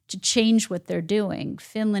to change what they're doing.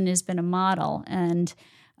 Finland has been a model, and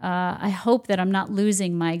I hope that I'm not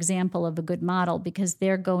losing my example of a good model, because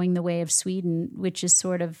they're going the way of Sweden, which is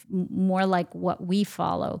sort of more like what we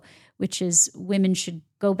follow, which is women should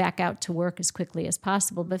go back out to work as quickly as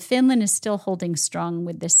possible. But Finland is still holding strong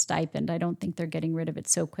with this stipend. I don't think they're getting rid of it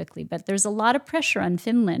so quickly. But there's a lot of pressure on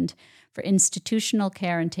Finland for institutional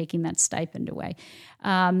care and taking that stipend away.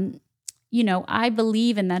 You know, I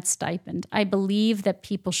believe in that stipend. I believe that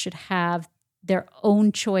people should have their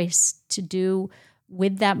own choice to do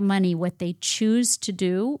with that money what they choose to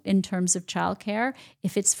do in terms of childcare.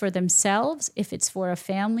 If it's for themselves, if it's for a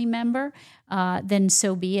family member, then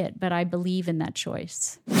so be it. But I believe in that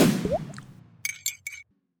choice.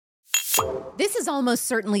 This is almost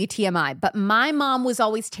certainly a TMI, but my mom was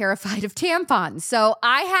always terrified of tampons, so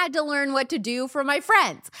I had to learn what to do for my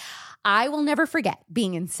friends. I will never forget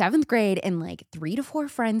being in 7th grade and like 3 to 4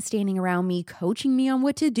 friends standing around me, coaching me on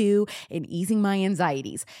what to do and easing my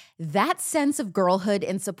anxieties. That sense of girlhood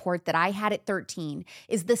and support that I had at 13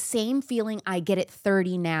 is the same feeling I get at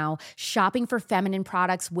 30 now, shopping for feminine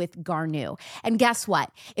products with Garnu. And guess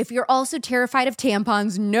what? If you're also terrified of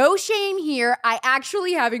tampons, no shame here. I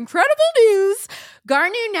actually have incredible news.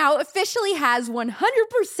 Garnu now officially has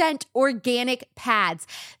 100% organic pads.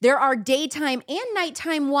 There are daytime and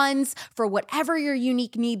nighttime ones for whatever your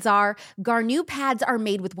unique needs are. Garnu pads are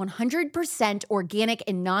made with 100% organic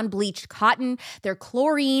and non-bleached cotton. They're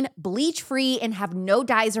chlorine, bleach-free, and have no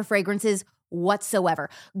dyes or fragrances whatsoever.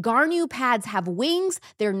 Garnu pads have wings,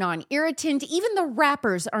 they're non-irritant, even the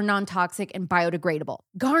wrappers are non-toxic and biodegradable.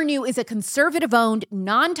 Garnu is a conservative-owned,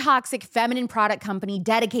 non-toxic feminine product company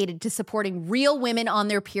dedicated to supporting real women on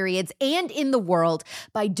their periods and in the world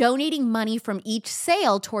by donating money from each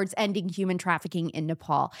sale towards ending human trafficking in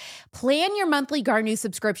Nepal. Plan your monthly Garnu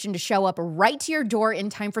subscription to show up right to your door in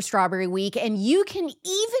time for Strawberry Week, and you can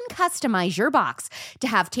even customize your box to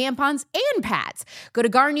have tampons and pads. Go to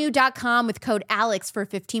Garnu.com with code ALEX for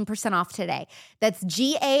 15% off today. That's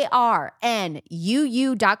GARNUU.com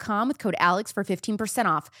with code ALEX for 15%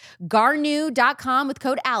 off. Garnu.com with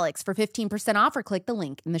code ALEX for 15% off, or click the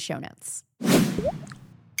link in the show notes.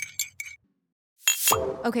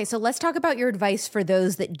 Okay, so let's talk about your advice for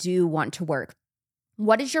those that do want to work.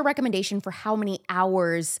 What is your recommendation for how many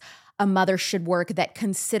hours a mother should work that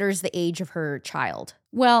considers the age of her child?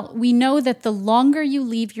 Well, we know that the longer you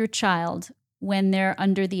leave your child when they're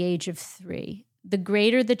under the age of 3, the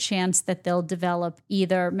greater the chance that they'll develop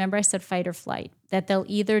either, remember I said fight or flight, that they'll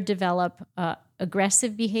either develop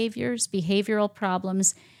aggressive behaviors, behavioral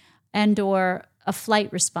problems, and or a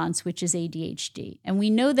flight response, which is ADHD. And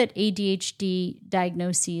we know that ADHD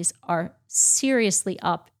diagnoses are seriously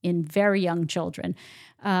up in very young children.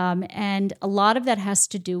 And a lot of that has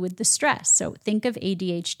to do with the stress. So think of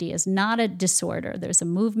ADHD as not a disorder. There's a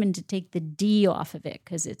movement to take the D off of it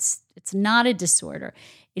because it's not a disorder.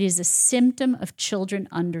 It is a symptom of children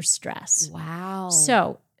under stress. Wow.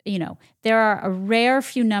 So, there are a rare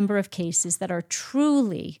few number of cases that are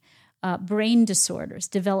truly brain disorders,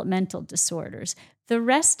 developmental disorders. The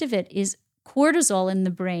rest of it is cortisol in the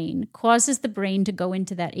brain causes the brain to go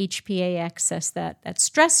into that HPA excess, that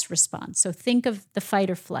stress response. So think of the fight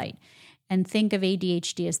or flight and think of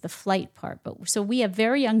ADHD as the flight part. So we have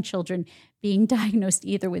very young children being diagnosed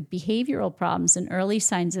either with behavioral problems and early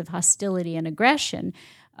signs of hostility and aggression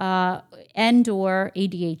and or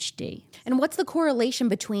ADHD. And what's the correlation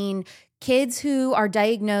between kids who are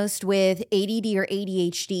diagnosed with ADD or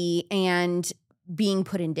ADHD and being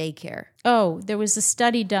put in daycare? Oh, there was a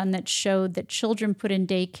study done that showed that children put in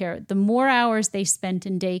daycare, the more hours they spent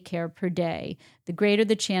in daycare per day, the greater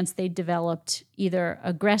the chance they developed either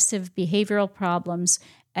aggressive behavioral problems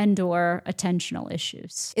and or attentional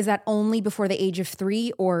issues. Is that only before the age of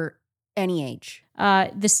 3 or any age?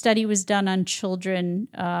 The study was done on children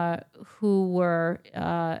who were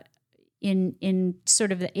in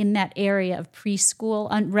sort of in that area of preschool,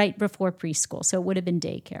 right before preschool. So it would have been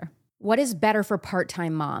daycare. What is better for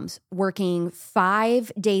part-time moms, working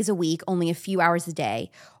 5 days a week, only a few hours a day,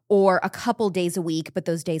 or a couple days a week, but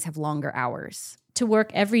those days have longer hours? To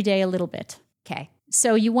work every day a little bit. Okay.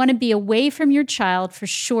 So you want to be away from your child for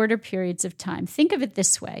shorter periods of time. Think of it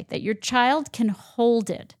this way, that your child can hold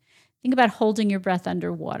it. Think about holding your breath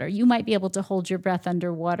underwater. You might be able to hold your breath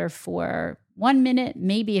underwater for 1 minute,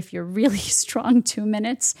 maybe if you're really strong, 2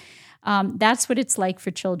 minutes. That's what it's like for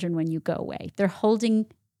children when you go away. They're holding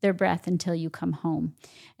their breath until you come home.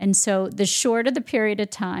 And so the shorter the period of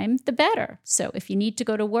time, the better. So if you need to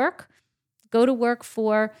go to work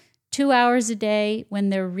for 2 hours a day when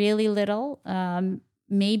they're really little.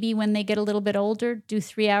 Maybe when they get a little bit older, do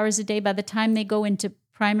 3 hours a day. By the time they go into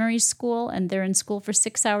primary school and they're in school for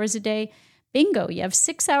 6 hours a day, bingo, you have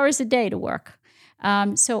 6 hours a day to work.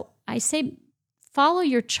 So I say follow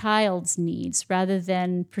your child's needs rather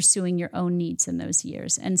than pursuing your own needs in those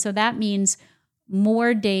years. And so that means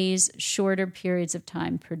more days, shorter periods of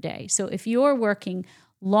time per day. So if you're working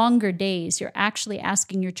longer days, you're actually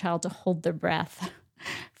asking your child to hold their breath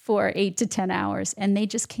for 8 to 10 hours, and they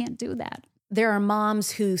just can't do that. There are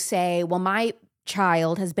moms who say, well, my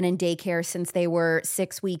child has been in daycare since they were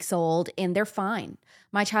 6 weeks old, and they're fine.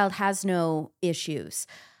 My child has no issues.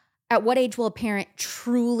 At what age will a parent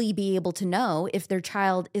truly be able to know if their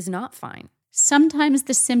child is not fine? Sometimes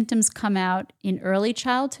the symptoms come out in early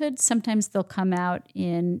childhood. Sometimes they'll come out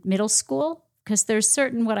in middle school because there's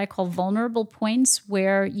certain what I call vulnerable points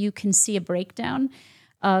where you can see a breakdown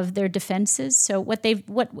of their defenses. So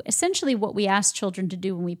what we ask children to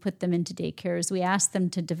do when we put them into daycare is we ask them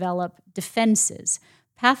to develop defenses,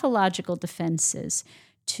 pathological defenses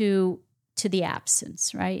to the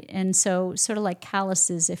absence, right? And so sort of like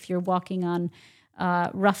calluses, if you're walking on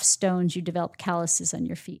rough stones, you develop calluses on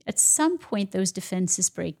your feet. At some point, those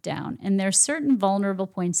defenses break down, and there are certain vulnerable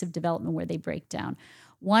points of development where they break down.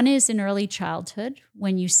 One is in early childhood,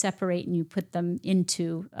 when you separate and you put them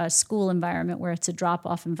into a school environment where it's a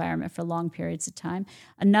drop-off environment for long periods of time.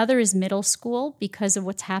 Another is middle school. Because of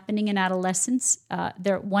what's happening in adolescence,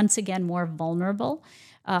 they're once again more vulnerable.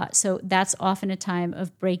 So that's often a time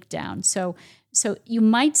of breakdown. So you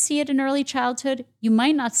might see it in early childhood. You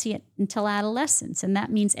might not see it until adolescence, and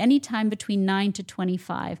that means any time between 9 to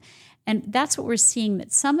 25. And that's what we're seeing,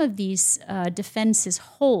 that some of these defenses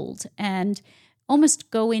hold and almost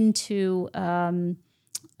go into a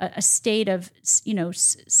state of,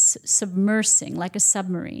 submersing like a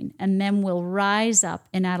submarine, and then will rise up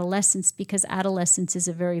in adolescence because adolescence is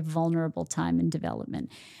a very vulnerable time in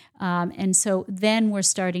development. And so then we're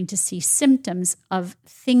starting to see symptoms of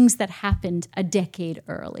things that happened a decade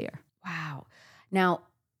earlier. Wow. Now,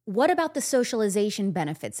 what about the socialization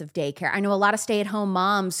benefits of daycare? I know a lot of stay-at-home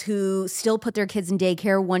moms who still put their kids in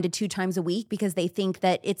daycare 1 to 2 times a week because they think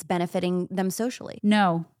that it's benefiting them socially.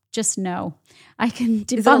 No, just no. I can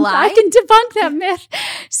Is it a lie? I can debunk that myth.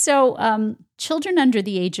 So children under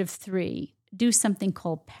the age of 3 do something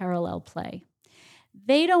called parallel play.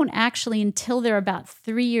 They don't actually, until they're about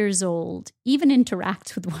 3 years old, even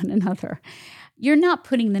interact with one another. You're not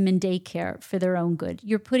putting them in daycare for their own good.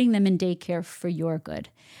 You're putting them in daycare for your good.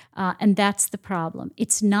 And that's the problem.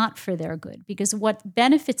 It's not for their good, because what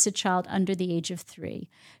benefits a child under the age of 3,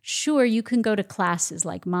 sure, you can go to classes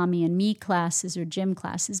like mommy and me classes or gym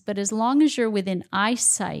classes, but as long as you're within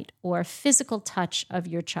eyesight or physical touch of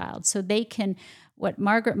your child, so they can, what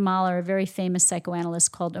Margaret Mahler, a very famous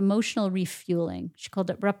psychoanalyst, called emotional refueling. She called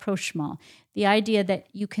it rapprochement. The idea that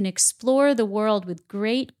you can explore the world with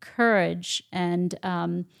great courage and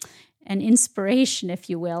inspiration, if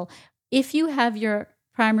you will, if you have your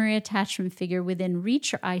primary attachment figure within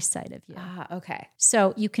reach or eyesight of you. Okay.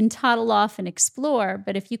 So you can toddle off and explore,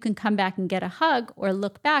 but if you can come back and get a hug or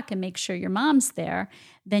look back and make sure your mom's there,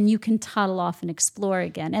 then you can toddle off and explore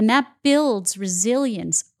again. And that builds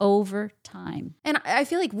resilience over time. And I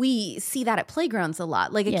feel like we see that at playgrounds a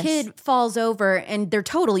lot. Like a Yes. kid falls over and they're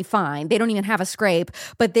totally fine. They don't even have a scrape,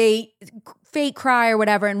 but they fake cry or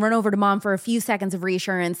whatever and run over to mom for a few seconds of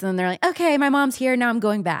reassurance. And then they're like, okay, my mom's here. Now I'm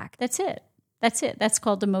going back. That's it. That's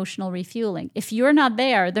called emotional refueling. If you're not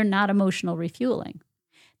there, they're not emotional refueling.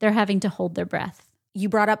 They're having to hold their breath. You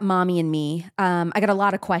brought up mommy and me. I got a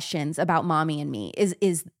lot of questions about mommy and me.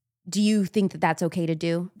 Is Do you think that that's okay to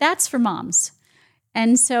do? That's for moms.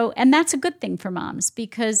 And that's a good thing for moms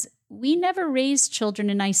because we never raise children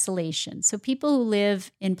in isolation. So people who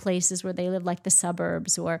live in places where they live like the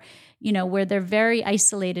suburbs or, where they're very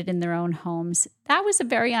isolated in their own homes, that was a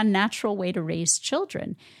very unnatural way to raise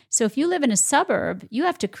children. So if you live in a suburb, you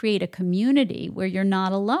have to create a community where you're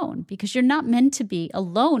not alone because you're not meant to be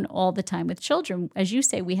alone all the time with children. As you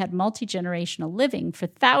say, we had multi-generational living for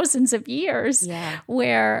thousands of years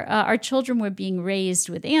where our children were being raised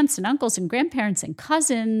with aunts and uncles and grandparents and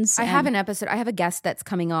cousins. I have a guest that's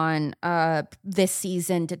coming on this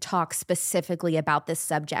season to talk specifically about this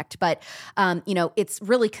subject. But, it's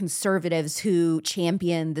really conservatives who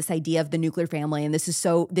champion this idea of the nuclear family. And this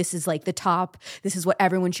is like the top, this is what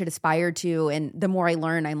everyone should aspire to. And the more I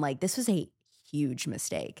learn, I'm like, this was a huge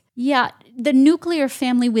mistake. Yeah, the nuclear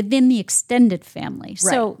family within the extended family. Right.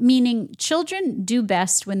 So meaning children do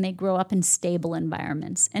best when they grow up in stable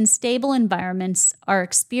environments. And stable environments are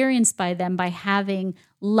experienced by them by having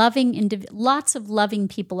lots of loving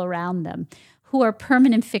people around them who are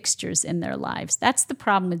permanent fixtures in their lives. That's the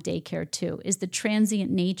problem with daycare too, is the transient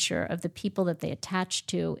nature of the people that they attach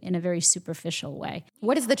to in a very superficial way.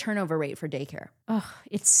 What is the turnover rate for daycare? Oh,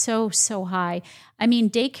 it's so high. I mean,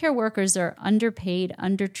 daycare workers are underpaid,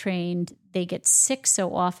 undertrained. They get sick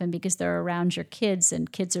so often because they're around your kids and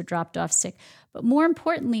kids are dropped off sick. But more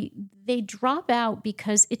importantly, they drop out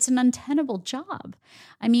because it's an untenable job.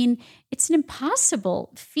 I mean, it's an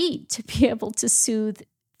impossible feat to be able to soothe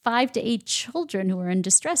 5 to 8 children who are in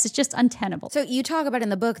distress. It's just untenable. So you talk about in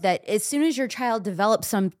the book that as soon as your child develops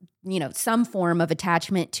some form of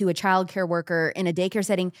attachment to a child care worker in a daycare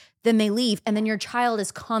setting, then they leave. And then your child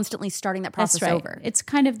is constantly starting that process over. It's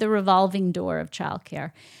kind of the revolving door of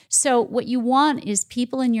childcare. So what you want is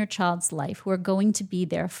people in your child's life who are going to be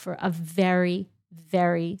there for a very,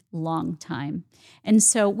 very long time. And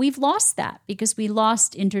so we've lost that because we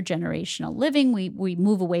lost intergenerational living. We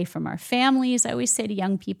move away from our families. I always say to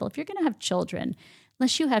young people, if you're going to have children,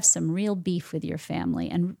 unless you have some real beef with your family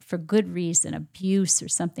and for good reason, abuse or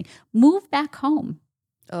something, move back home.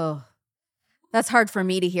 Oh, that's hard for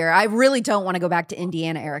me to hear. I really don't want to go back to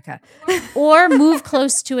Indiana, Erica. Or move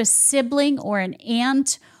close to a sibling or an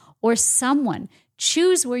aunt or someone.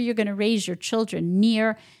 Choose where you're going to raise your children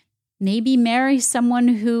near. Maybe marry someone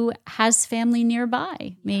who has family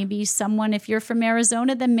nearby. Maybe someone, if you're from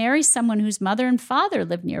Arizona, then marry someone whose mother and father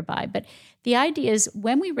live nearby. But the idea is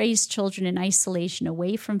when we raise children in isolation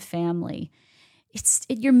away from family,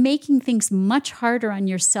 you're making things much harder on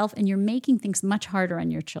yourself and you're making things much harder on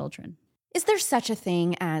your children. Is there such a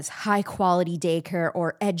thing as high-quality daycare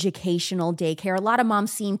or educational daycare? A lot of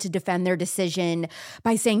moms seem to defend their decision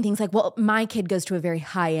by saying things like, well, my kid goes to a very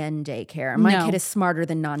high-end daycare. My kid is smarter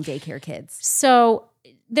than non-daycare kids. So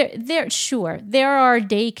there are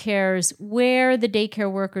daycares where the daycare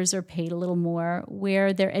workers are paid a little more,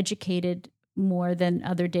 where they're educated more than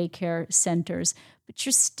other daycare centers. But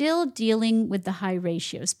you're still dealing with the high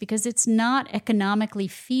ratios because it's not economically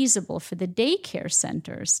feasible for the daycare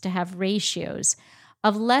centers to have ratios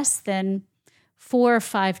of less than 4 or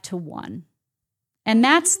 5 to 1. And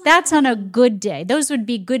that's on a good day. Those would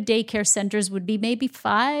be good daycare centers would be maybe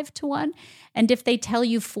 5 to 1. And if they tell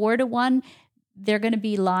you 4 to 1, they're going to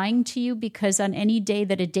be lying to you because on any day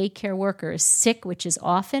that a daycare worker is sick, which is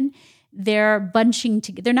often, they're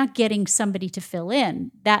not getting somebody to fill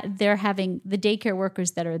in. That they're having the daycare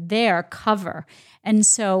workers that are there cover. And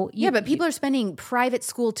so but people are spending private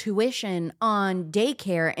school tuition on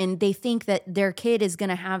daycare and they think that their kid is going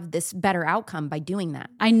to have this better outcome by doing that.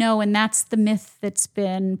 I know, and that's the myth that's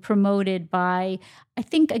been promoted by, I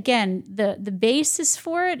think, again, the basis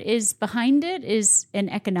for it is behind it is an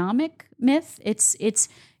economic myth. It's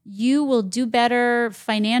you will do better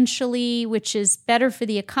financially, which is better for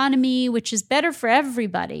the economy, which is better for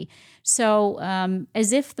everybody. So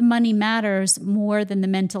as if the money matters more than the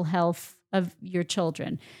mental health of your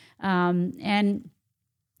children. And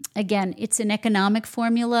again, it's an economic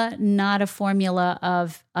formula, not a formula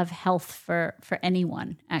of health for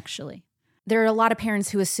anyone, actually. There are a lot of parents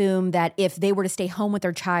who assume that if they were to stay home with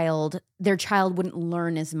their child wouldn't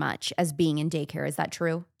learn as much as being in daycare. Is that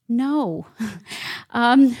true? No.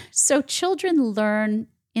 So children learn,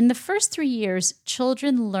 in the first 3 years,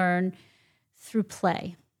 children learn through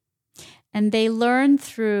play. And they learn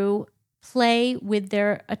through play with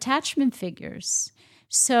their attachment figures.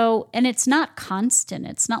 So, and it's not constant.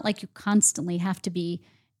 It's not like you constantly have to be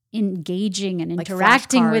engaging and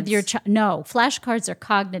interacting with your child. No, flashcards are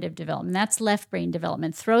cognitive development. That's left brain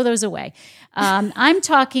development. Throw those away. I'm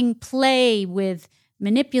talking play with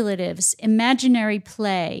manipulatives, imaginary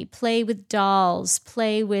play with dolls,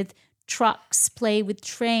 play with trucks, play with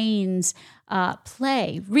trains,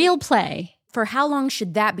 real play. For how long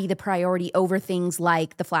should that be the priority over things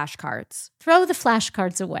like the flashcards? Throw the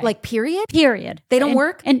flashcards away. Like period? Period. They don't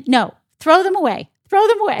work? And no, throw them away. Throw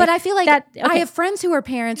them away. But I feel like I have friends who are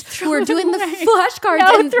parents who are doing the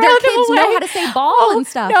flashcards and their kids know how to say ball and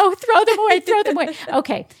stuff. No, throw them away. Throw them away.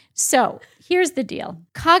 Okay, so here's the deal.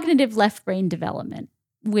 Cognitive left brain development,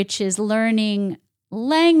 which is learning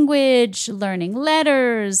language, learning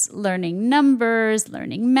letters, learning numbers,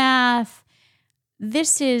 learning math.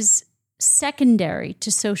 This is secondary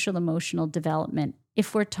to social emotional development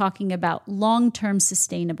if we're talking about long-term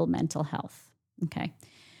sustainable mental health. Okay.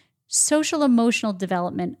 Social emotional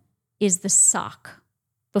development is the sock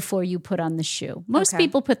before you put on the shoe. Most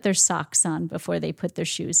people put their socks on before they put their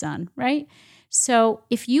shoes on, right? So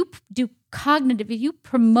if you if you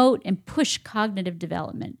promote and push cognitive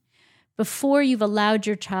development before you've allowed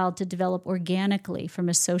your child to develop organically from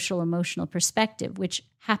a social emotional perspective, which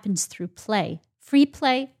happens through play, free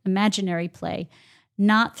play, imaginary play,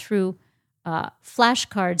 not through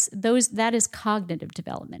flashcards, that is cognitive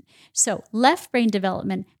development. So left brain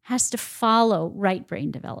development has to follow right brain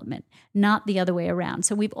development, not the other way around.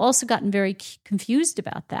 So we've also gotten very confused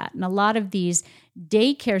about that. And a lot of these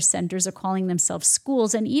daycare centers are calling themselves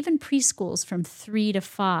schools, and even preschools from 3 to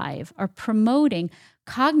 5 are promoting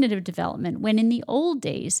cognitive development when in the old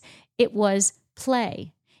days it was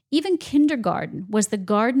play. Even kindergarten was the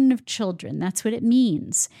garden of children. That's what it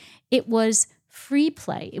means. It was free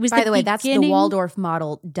play. It was, by the way, that's the Waldorf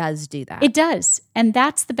model does do that. It does. And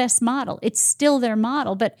that's the best model. It's still their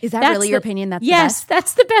model. But is that really your opinion? That's yes, the best?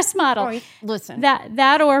 That's the best model. Right. Listen.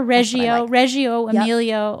 That or Reggio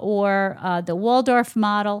Emilia, or the Waldorf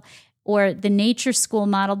model, or the nature school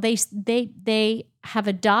model. They have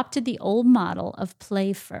adopted the old model of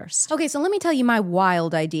play first. Okay, so let me tell you my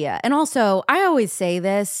wild idea. And also, I always say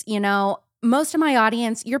this, most of my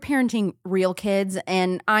audience, you're parenting real kids,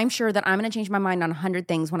 and I'm sure that I'm going to change my mind on 100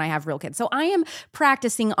 things when I have real kids. So I am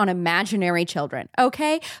practicing on imaginary children,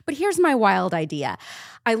 okay? But here's my wild idea.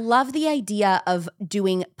 I love the idea of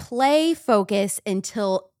doing play focus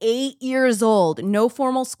until 8 years old. No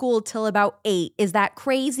formal school till about 8. Is that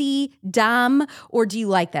crazy, dumb, or do you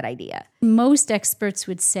like that idea? Most experts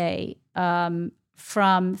would say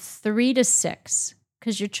from 3 to 6.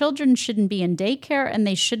 Because your children shouldn't be in daycare and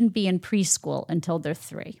they shouldn't be in preschool until they're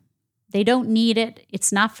 3. They don't need it.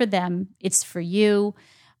 It's not for them. It's for you.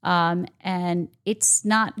 And it's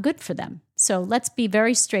not good for them. So let's be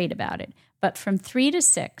very straight about it. But from 3 to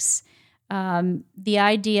 6, the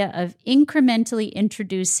idea of incrementally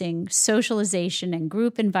introducing socialization and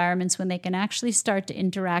group environments when they can actually start to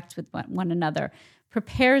interact with one another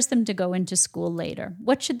prepares them to go into school later.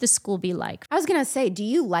 What should the school be like? I was going to say, do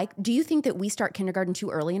you think that we start kindergarten too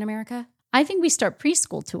early in America? I think we start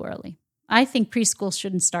preschool too early. I think preschool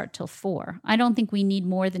shouldn't start till 4. I don't think we need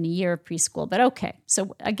more than a year of preschool, but okay.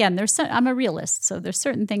 So again, I'm a realist, so there's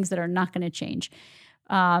certain things that are not going to change.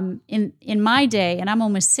 In my day, and I'm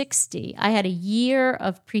almost 60, I had a year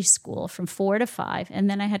of preschool from 4 to 5, and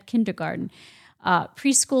then I had kindergarten.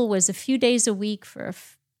 Preschool was a few days a week for a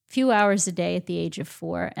few hours a day at the age of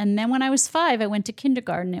 4. And then when I was 5, I went to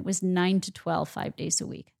kindergarten. It was 9 to 12, 5 days a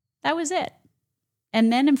week. That was it.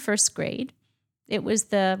 And then in first grade, it was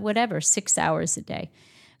 6 hours a day.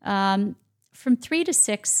 From 3 to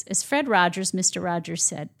 6, as Mr. Rogers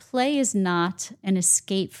said, play is not an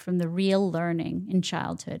escape from the real learning in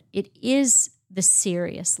childhood. It is the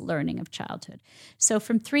serious learning of childhood. So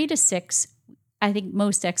from 3 to 6, I think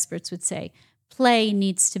most experts would say, play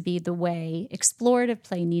needs to be the way, explorative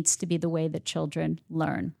play needs to be the way that children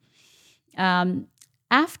learn.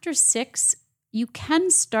 After 6, you can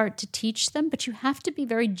start to teach them, but you have to be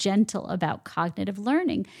very gentle about cognitive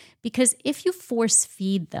learning, because if you force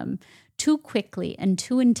feed them too quickly and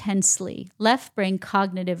too intensely left brain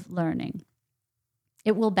cognitive learning,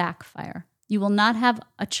 it will backfire. You will not have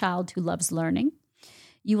a child who loves learning.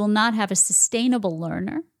 You will not have a sustainable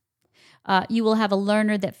learner. You will have a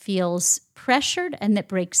learner that feels pressured and that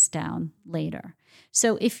breaks down later.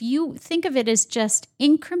 So if you think of it as just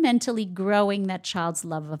incrementally growing that child's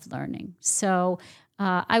love of learning. So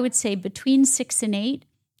I would say between 6 and 8,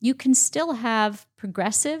 you can still have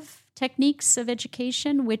progressive techniques of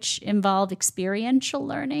education, which involve experiential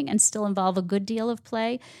learning and still involve a good deal of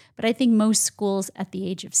play. But I think most schools at the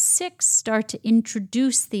age of 6 start to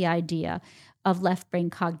introduce the idea of left brain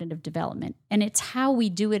cognitive development. And it's how we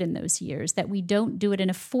do it in those years, that we don't do it in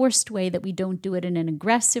a forced way, that we don't do it in an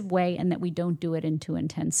aggressive way, and that we don't do it in too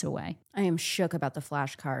intense a way. I am shook about the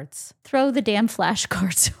flashcards. Throw the damn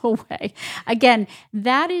flashcards away. Again,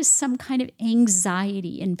 that is some kind of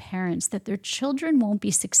anxiety in parents that their children won't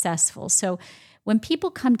be successful. So when people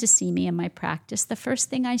come to see me in my practice, the first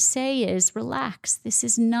thing I say is, relax. This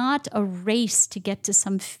is not a race to get to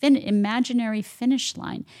some imaginary finish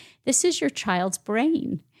line. This is your child's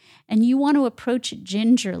brain. And you want to approach it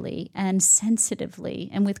gingerly and sensitively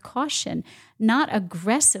and with caution, not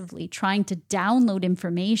aggressively trying to download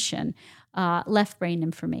information, left brain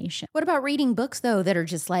information. What about reading books, though, that are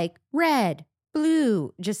just like red,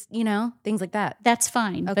 blue, just, things like that? That's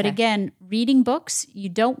fine. Okay. But again, reading books, you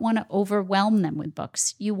don't want to overwhelm them with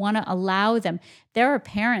books. You want to allow them. There are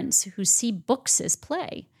parents who see books as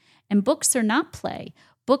play, and books are not play.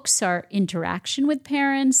 Books are interaction with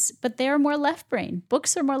parents, but they are more left brain.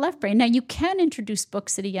 Books are more left brain. Now, you can introduce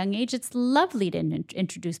books at a young age. It's lovely to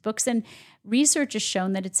introduce books, and research has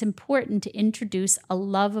shown that it's important to introduce a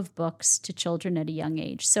love of books to children at a young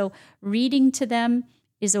age. So reading to them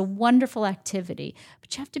is a wonderful activity,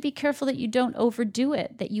 but you have to be careful that you don't overdo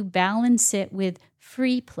it, that you balance it with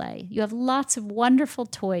free play. You have lots of wonderful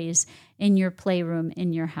toys in your playroom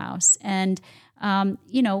in your house. And,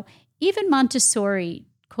 even Montessori,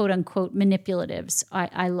 quote unquote, manipulatives,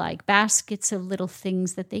 I like. Baskets of little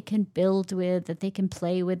things that they can build with, that they can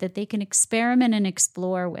play with, that they can experiment and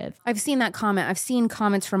explore with. I've seen that comment. I've seen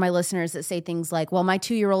comments from my listeners that say things like, well, my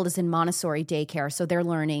 2-year-old is in Montessori daycare, so they're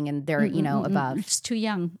learning and they're, above. It's too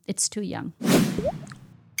young. It's too young.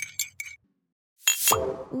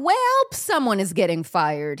 Well, someone is getting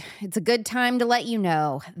fired. It's a good time to let you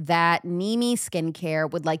know that Nimi Skincare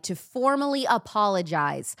would like to formally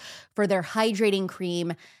apologize for their hydrating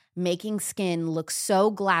cream making skin look so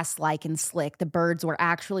glass-like and slick the birds were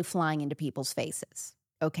actually flying into people's faces.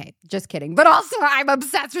 Okay, just kidding. But also, I'm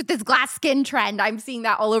obsessed with this glass skin trend. I'm seeing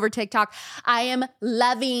that all over TikTok. I am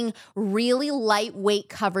loving really lightweight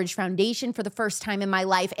coverage foundation for the first time in my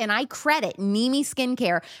life, and I credit Nimi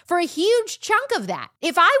Skincare for a huge chunk of that.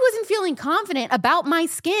 If I wasn't feeling confident about my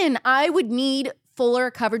skin, I would need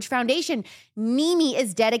fuller coverage foundation. Nimi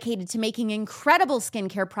is dedicated to making incredible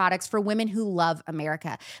skincare products for women who love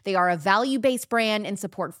America. They are a value-based brand and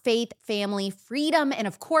support faith, family, freedom, and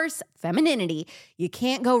of course, femininity. You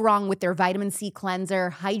can't go wrong with their vitamin C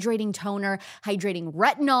cleanser, hydrating toner, hydrating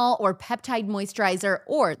retinol or peptide moisturizer,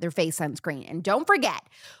 or their face sunscreen. And don't forget,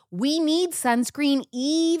 we need sunscreen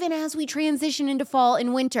even as we transition into fall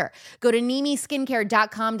and winter. Go to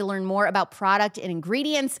NimiSkincare.com to learn more about product and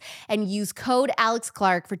ingredients and use code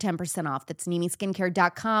AlexClark for 10% off. That's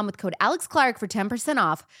NimiSkincare.com with code AlexClark for 10%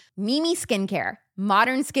 off. Nimi Skincare,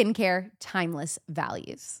 modern skincare, timeless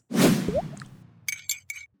values.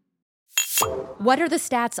 What are the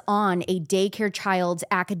stats on a daycare child's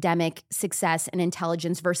academic success and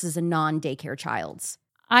intelligence versus a non-daycare child's?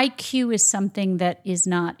 IQ is something that is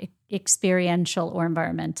not experiential or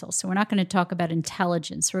environmental. So we're not going to talk about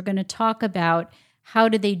intelligence. We're going to talk about how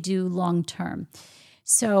do they do long term.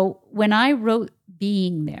 So when I wrote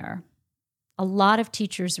Being There, a lot of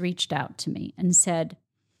teachers reached out to me and said,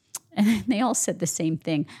 and they all said the same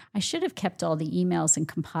thing. I should have kept all the emails and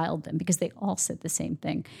compiled them because they all said the same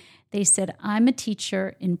thing. They said, I'm a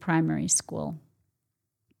teacher in primary school.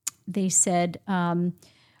 They said,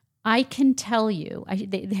 I can tell you,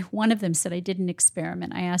 one of them said I did an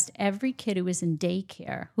experiment. I asked every kid who was in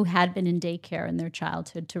daycare, who had been in daycare in their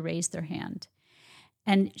childhood, to raise their hand.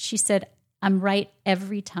 And she said, I'm right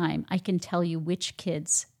every time. I can tell you which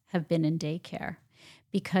kids have been in daycare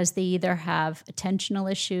because they either have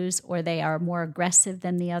attentional issues or they are more aggressive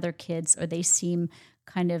than the other kids or they seem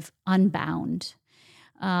kind of unbound.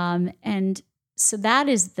 And so that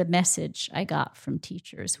is the message I got from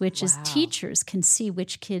teachers, which is teachers can see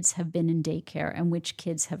which kids have been in daycare and which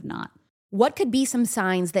kids have not. What could be some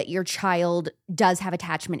signs that your child does have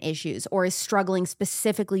attachment issues or is struggling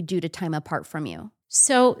specifically due to time apart from you?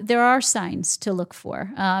 So there are signs to look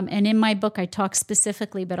for. And in my book, I talk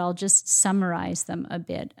specifically, but I'll just summarize them a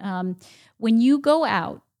bit. When you go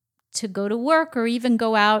out to go to work or even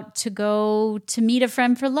go out to meet a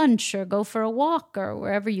friend for lunch or go for a walk or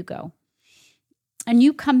wherever you go, and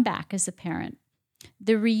you come back as a parent,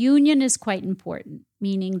 the reunion is quite important,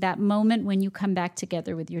 meaning that moment when you come back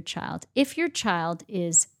together with your child. If your child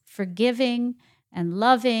is forgiving and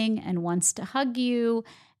loving and wants to hug you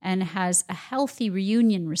and has a healthy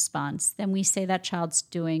reunion response, then we say that child's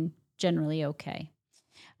doing generally okay.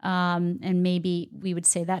 And maybe we would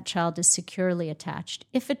say that child is securely attached.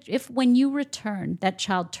 If when you return, that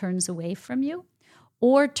child turns away from you,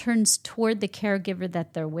 or turns toward the caregiver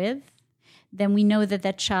that they're with, then we know that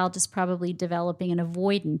that child is probably developing an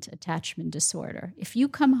avoidant attachment disorder. If you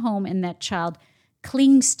come home and that child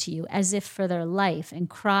clings to you as if for their life and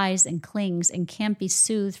cries and clings and can't be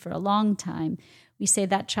soothed for a long time, we say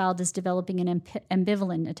that child is developing an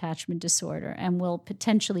ambivalent attachment disorder and will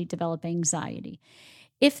potentially develop anxiety.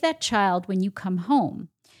 If that child, when you come home,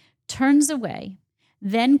 turns away,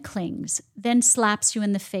 then clings, then slaps you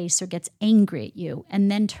in the face or gets angry at you, and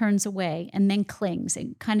then turns away, and then clings,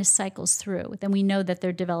 and kind of cycles through, then we know that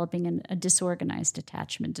they're developing a disorganized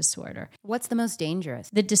attachment disorder. What's the most dangerous?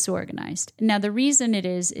 The disorganized. Now, the reason it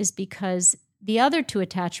is because the other two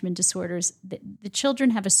attachment disorders, the children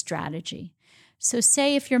have a strategy. So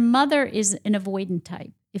say if your mother is an avoidant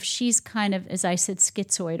type, if she's kind of, as I said,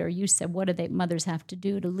 schizoid, or you said, what do mothers have to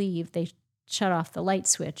do to leave? They shut off the light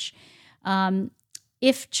switch.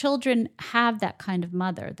 If children have that kind of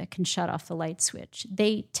mother that can shut off the light switch,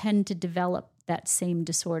 they tend to develop that same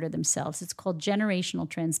disorder themselves. It's called generational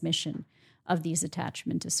transmission of these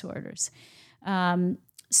attachment disorders.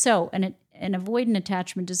 So an avoidant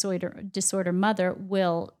attachment disorder mother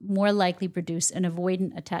will more likely produce an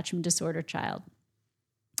avoidant attachment disorder child.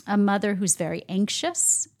 A mother who's very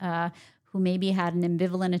anxious, who maybe had an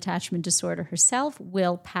ambivalent attachment disorder herself,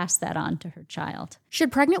 will pass that on to her child.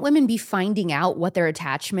 Should pregnant women be finding out what their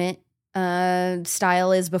attachment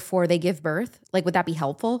style is before they give birth? Like, would that be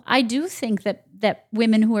helpful? I do think that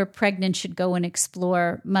women who are pregnant should go and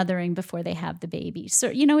explore mothering before they have the baby. So,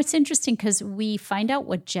 it's interesting because we find out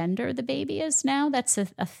what gender the baby is now. That's a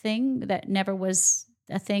thing that never was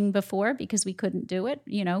a thing before because we couldn't do it,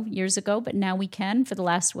 years ago, but now we can for the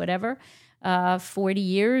last 40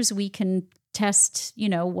 years, we can test,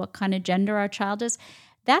 what kind of gender our child is.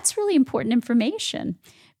 That's really important information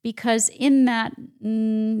because in that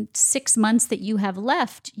 6 months that you have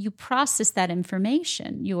left, you process that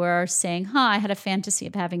information. You are saying, I had a fantasy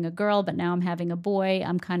of having a girl, but now I'm having a boy.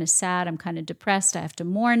 I'm kind of sad. I'm kind of depressed. I have to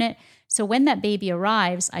mourn it. So when that baby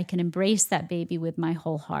arrives, I can embrace that baby with my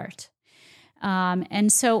whole heart.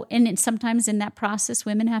 And sometimes in that process,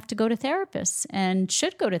 women have to go to therapists and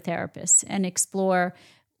should go to therapists and explore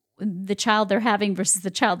the child they're having versus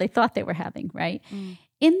the child they thought they were having, right? Mm.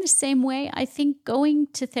 In the same way, I think going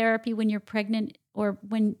to therapy when you're pregnant or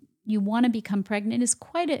when you want to become pregnant is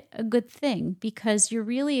quite a good thing because you're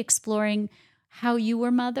really exploring how you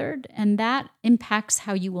were mothered, and that impacts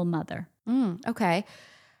how you will mother. Okay.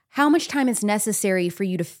 How much time is necessary for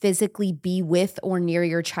you to physically be with or near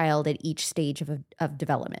your child at each stage of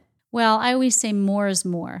development? Well, I always say more is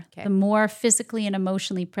more. Okay. The more physically and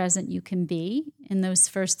emotionally present you can be in those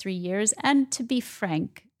first 3 years, and to be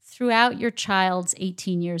frank, throughout your child's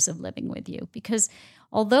 18 years of living with you. Because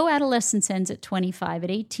although adolescence ends at 25,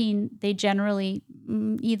 at 18, they generally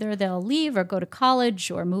either they'll leave or go to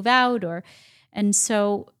college or move out. And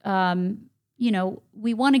so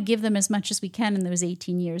we want to give them as much as we can in those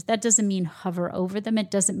 18 years. That doesn't mean hover over them.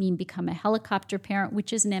 It doesn't mean become a helicopter parent,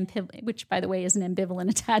 which by the way, is an ambivalent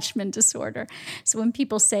attachment disorder. So when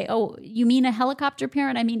people say, "Oh, you mean a helicopter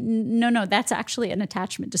parent?" I mean, no, that's actually an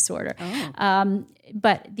attachment disorder. Oh.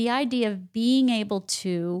 But the idea of being able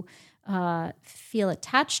to feel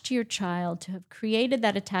attached to your child, to have created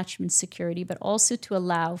that attachment security, but also to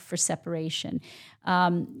allow for separation.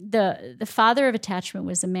 The father of attachment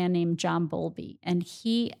was a man named John Bowlby, and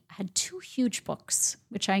he had 2 huge books,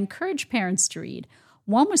 which I encourage parents to read.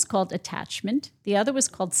 One was called Attachment. The other was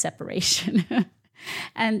called Separation.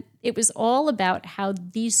 And it was all about how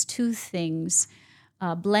these 2 things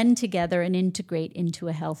blend together and integrate into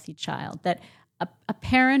a healthy child. That a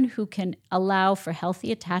parent who can allow for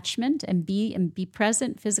healthy attachment and be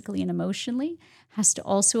present physically and emotionally has to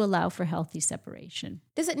also allow for healthy separation.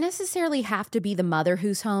 Does it necessarily have to be the mother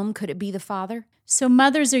who's home? Could it be the father? So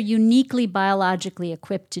mothers are uniquely biologically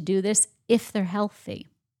equipped to do this if they're healthy.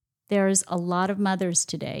 There's a lot of mothers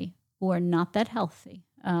today who are not that healthy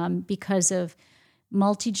because of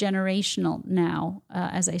multi-generational now,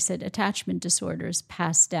 as I said, attachment disorders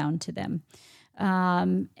passed down to them.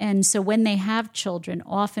 And so when they have children,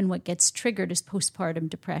 often what gets triggered is postpartum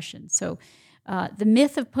depression. So the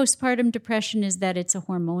myth of postpartum depression is that it's a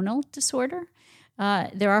hormonal disorder.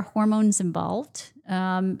 There are hormones involved,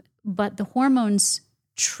 but the hormones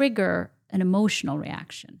trigger an emotional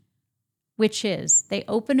reaction, which is they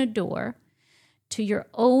open a door to your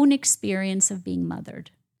own experience of being mothered.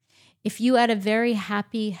 If you had a very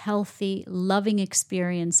happy, healthy, loving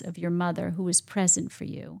experience of your mother who was present for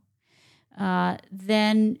you,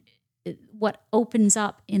 then what opens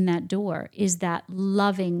up in that door is that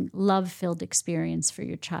loving, love-filled experience for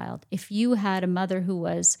your child. If you had a mother who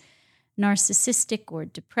was narcissistic or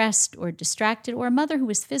depressed or distracted, or a mother who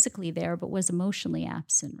was physically there but was emotionally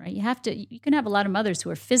absent, right? You can have a lot of mothers who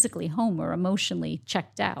are physically home or emotionally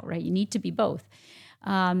checked out, right? You need to be both.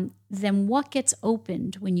 Then what gets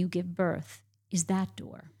opened when you give birth is that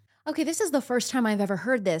door. Okay, this is the first time I've ever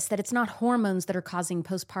heard this, that it's not hormones that are causing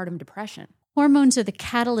postpartum depression. Hormones are the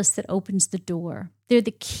catalyst that opens the door. They're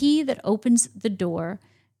the key that opens the door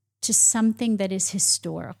to something that is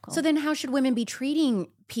historical. So then how should women be treating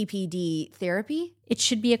PPD therapy? It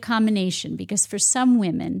should be a combination, because for some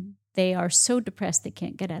women, they are so depressed they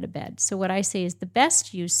can't get out of bed. So what I say is the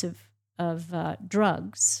best use of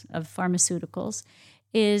drugs, of pharmaceuticals,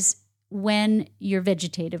 is when you're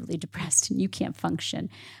vegetatively depressed and you can't function.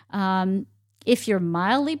 If you're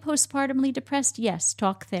mildly postpartumly depressed, yes,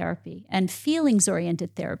 talk therapy and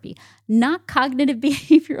feelings-oriented therapy, not cognitive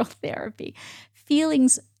behavioral therapy.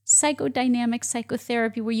 Feelings, psychodynamic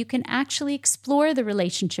psychotherapy, where you can actually explore the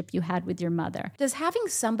relationship you had with your mother. Does having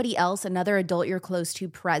somebody else, another adult you're close to,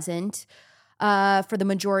 present for the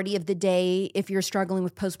majority of the day, if you're struggling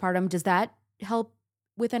with postpartum, does that help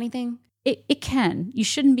with anything? It can. You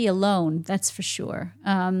shouldn't be alone, that's for sure.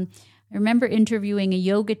 I remember interviewing a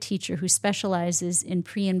yoga teacher who specializes in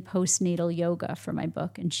pre- and postnatal yoga for my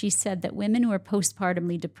book, and she said that women who are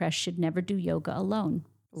postpartumly depressed should never do yoga alone.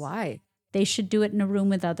 Why? They should do it in a room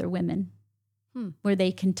with other women where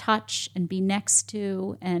they can touch and be next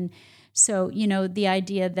to. And so, the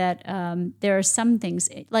idea that there are some things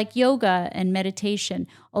like yoga and meditation,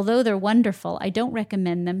 although they're wonderful, I don't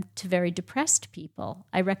recommend them to very depressed people.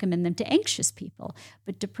 I recommend them to anxious people.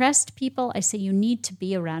 But depressed people, I say you need to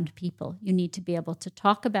be around people. You need to be able to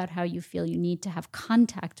talk about how you feel. You need to have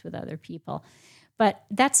contact with other people. But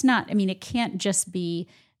that's not, it can't just be,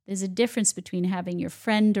 there's a difference between having your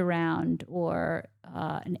friend around or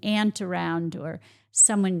an aunt around or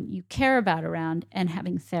someone you care about around and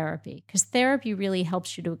having therapy, because therapy really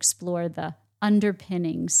helps you to explore the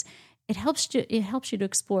underpinnings. It helps you to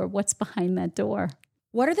explore what's behind that door.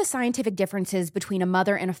 What are the scientific differences between a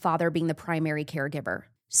mother and a father being the primary caregiver?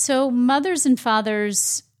 So mothers and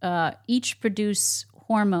fathers each produce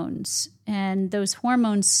hormones, and those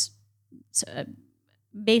hormones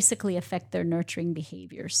basically affect their nurturing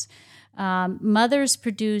behaviors. Mothers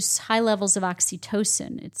produce high levels of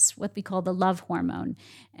oxytocin. It's what we call the love hormone.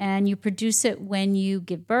 And you produce it when you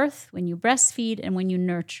give birth, when you breastfeed, and when you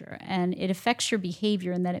nurture. And it affects your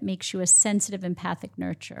behavior in that it makes you a sensitive, empathic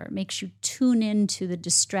nurturer. It makes you tune into the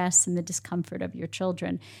distress and the discomfort of your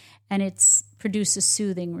children. And it's produce a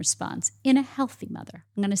soothing response in a healthy mother.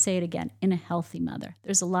 I'm going to say it again, in a healthy mother.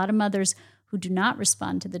 There's a lot of mothers who do not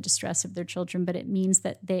respond to the distress of their children, but it means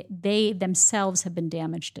that they themselves have been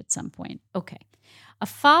damaged at some point. Okay. A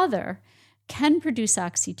father can produce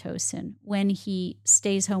oxytocin when he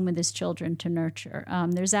stays home with his children to nurture.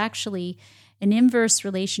 There's actually an inverse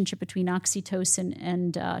relationship between oxytocin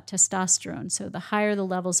and testosterone. So the higher the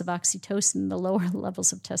levels of oxytocin, the lower the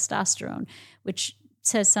levels of testosterone, which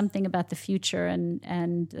says something about the future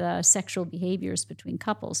and sexual behaviors between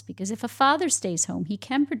couples. Because if a father stays home, he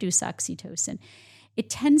can produce oxytocin. It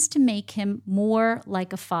tends to make him more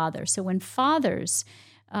like a father. So when fathers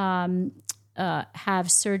have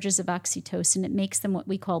surges of oxytocin, it makes them what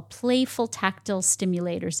we call playful tactile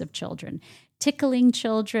stimulators of children. Tickling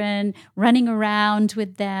children, running around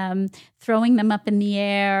with them, throwing them up in the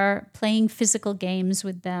air, playing physical games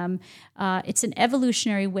with them. It's an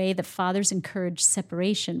evolutionary way that fathers encourage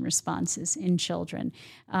separation responses in children.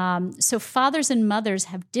 So fathers and mothers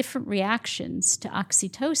have different reactions to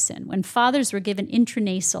oxytocin. When fathers were given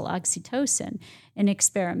intranasal oxytocin in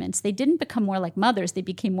experiments, they didn't become more like mothers, they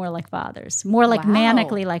became more like fathers, more like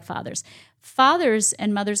manically like fathers. Fathers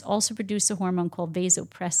and mothers also produce a hormone called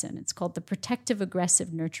vasopressin. It's called the protective,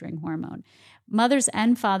 aggressive, nurturing hormone. Mothers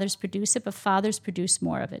and fathers produce it, but fathers produce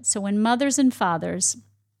more of it. So when mothers and fathers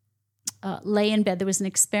lay in bed, there was an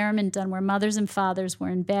experiment done where mothers and fathers were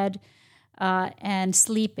in bed and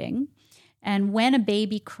sleeping. And when a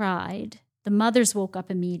baby cried, the mothers woke up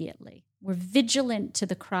immediately, were vigilant to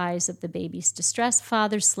the cries of the baby's distress.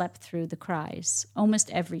 Fathers slept through the cries almost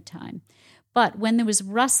every time. But when there was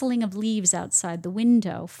rustling of leaves outside the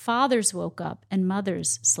window, fathers woke up and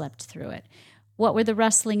mothers slept through it. What were the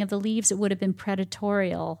rustling of the leaves? It would have been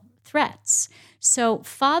predatorial threats. So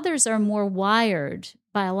fathers are more wired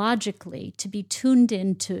biologically to be tuned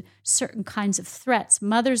into certain kinds of threats.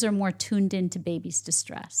 Mothers are more tuned into baby's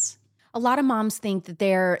distress. A lot of moms think that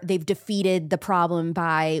they've defeated the problem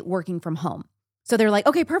by working from home. So they're like,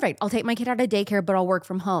 okay, perfect. I'll take my kid out of daycare, but I'll work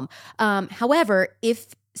from home. However, if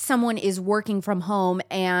someone is working from home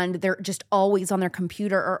and they're just always on their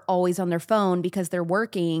computer or always on their phone because they're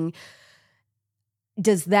working,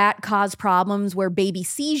 does that cause problems where baby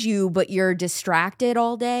sees you, but you're distracted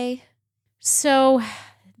all day? So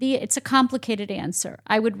it's a complicated answer.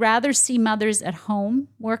 I would rather see mothers at home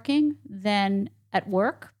working than at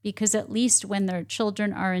work, because at least when their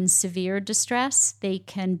children are in severe distress, they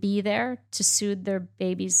can be there to soothe their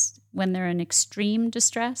babies when they're in extreme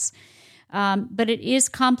distress. But it is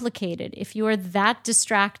complicated. If you are that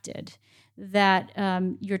distracted that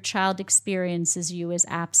your child experiences you as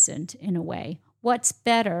absent in a way, what's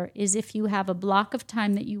better is if you have a block of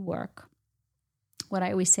time that you work. What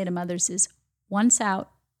I always say to mothers is once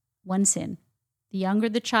out, once in. The younger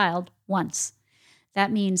the child, once.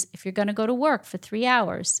 That means if you're going to go to work for 3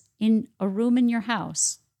 hours in a room in your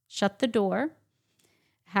house, shut the door,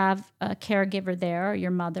 have a caregiver there or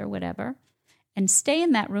your mother, whatever, and stay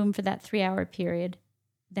in that room for that 3-hour period,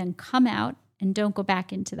 then come out and don't go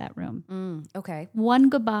back into that room. Okay. One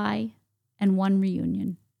goodbye and one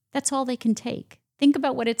reunion. That's all they can take. Think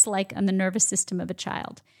about what it's like on the nervous system of a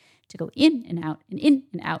child to go in and out and in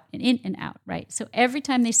and out and in and out, right? So every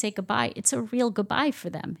time they say goodbye, it's a real goodbye for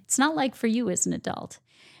them. It's not like for you as an adult.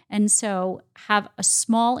 And so have a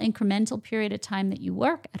small incremental period of time that you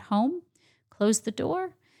work at home, close the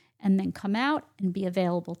door, and then come out and be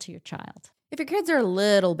available to your child. If your kids are a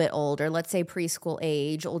little bit older, let's say preschool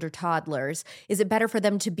age, older toddlers, is it better for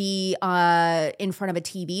them to be in front of a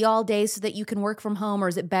TV all day so that you can work from home? Or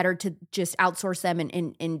is it better to just outsource them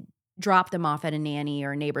and drop them off at a nanny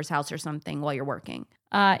or a neighbor's house or something while you're working?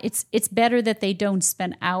 It's better that they don't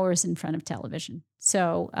spend hours in front of television.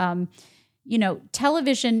 So,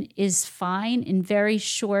 television is fine in very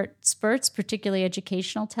short spurts, particularly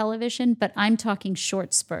educational television, but I'm talking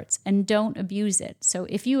short spurts, and don't abuse it. So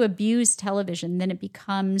if you abuse television, then it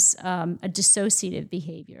becomes a dissociative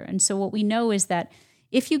behavior. And so what we know is that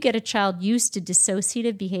if you get a child used to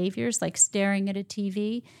dissociative behaviors like staring at a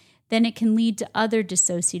TV, then it can lead to other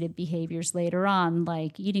dissociative behaviors later on,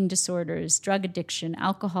 like eating disorders, drug addiction,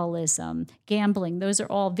 alcoholism, gambling. Those are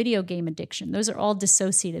all video game addiction. Those are all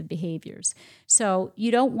dissociative behaviors. So you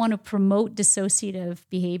don't want to promote dissociative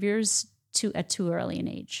behaviors at too early an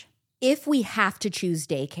age. If we have to choose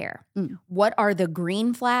daycare, what are the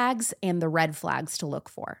green flags and the red flags to look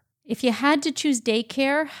for? If you had to choose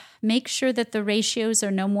daycare, make sure that the ratios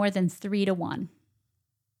are no more than 3-1.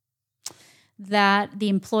 That the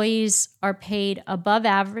employees are paid above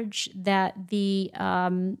average, that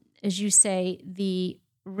as you say, the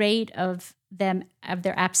rate of their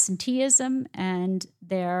absenteeism and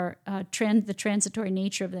the transitory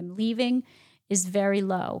nature of them leaving is very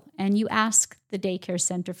low. And you ask the daycare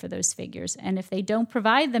center for those figures. And if they don't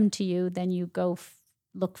provide them to you, then you go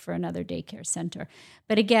look for another daycare center.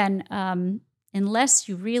 But again, unless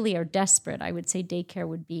you really are desperate, I would say daycare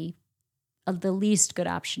would be the least good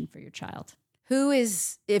option for your child.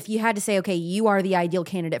 If you had to say, okay, you are the ideal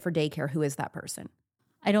candidate for daycare, who is that person?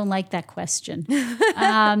 I don't like that question.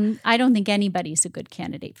 I don't think anybody's a good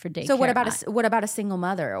candidate for daycare. So what about a single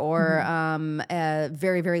mother or a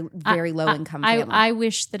very, very, very low income family? I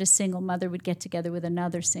wish that a single mother would get together with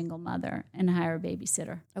another single mother and hire a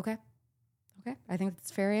babysitter. Okay. I think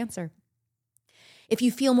that's a fair answer. If you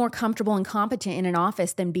feel more comfortable and competent in an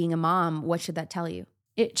office than being a mom, what should that tell you?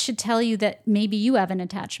 It should tell you that maybe you have an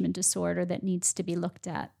attachment disorder that needs to be looked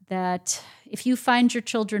at. That if you find your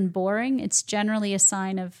children boring, it's generally a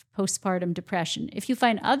sign of postpartum depression. If you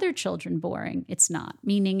find other children boring, it's not.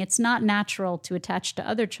 Meaning it's not natural to attach to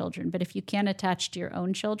other children. But if you can't attach to your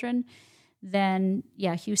own children, then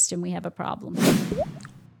yeah, Houston, we have a problem.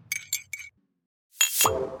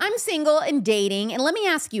 I'm single and dating, and let me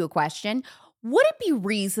ask you a question. Would it be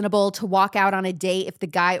reasonable to walk out on a date if the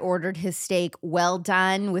guy ordered his steak well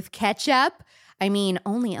done with ketchup? I mean,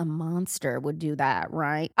 only a monster would do that,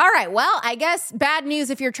 right? All right, well, I guess bad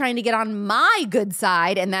news if you're trying to get on my good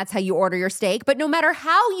side and that's how you order your steak. But no matter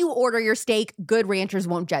how you order your steak, Good Ranchers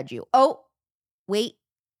won't judge you. Oh, wait,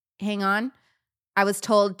 hang on. I was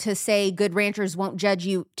told to say Good Ranchers won't judge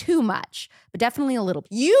you too much, but definitely a little.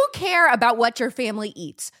 You care about what your family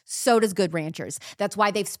eats. So does Good Ranchers. That's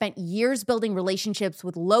why they've spent years building relationships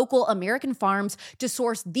with local American farms to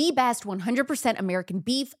source the best 100% American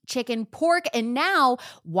beef, chicken, pork, and now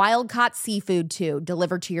wild-caught seafood too,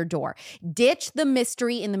 delivered to your door. Ditch the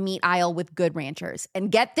mystery in the meat aisle with Good Ranchers.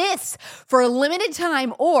 And get this, for a limited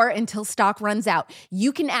time or until stock runs out,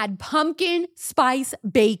 you can add pumpkin spice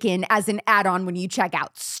bacon as an add-on when you check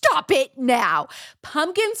out. Stop it now.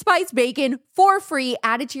 Pumpkin spice bacon for free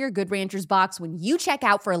added to your Good Ranchers box when you check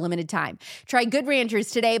out for a limited time. Try Good Ranchers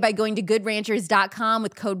today by going to goodranchers.com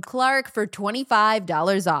with code Clark for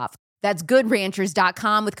 $25 off. That's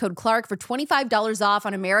goodranchers.com with code Clark for $25 off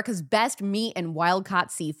on America's best meat and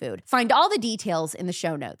wild-caught seafood. Find all the details in the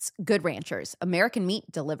show notes. Good Ranchers, American meat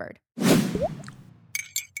delivered.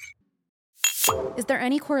 Is there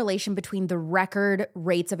any correlation between the record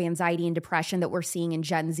rates of anxiety and depression that we're seeing in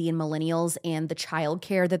Gen Z and millennials and the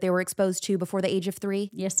childcare that they were exposed to before the age of 3?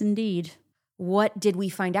 Yes, indeed. What did we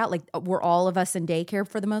find out? Like, were all of us in daycare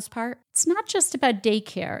for the most part? It's not just about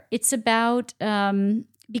daycare. It's about,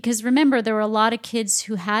 because remember, there were a lot of kids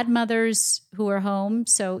who had mothers who were home.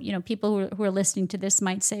 So, people who are listening to this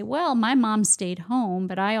might say, well, my mom stayed home,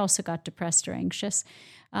 but I also got depressed or anxious.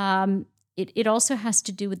 It also has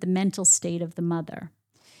to do with the mental state of the mother.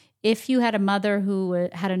 If you had a mother who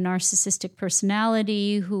had a narcissistic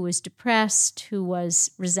personality, who was depressed, who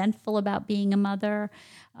was resentful about being a mother,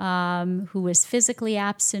 who was physically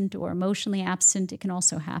absent or emotionally absent, it can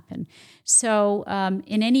also happen. So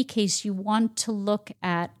in any case, you want to look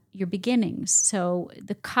at your beginnings. So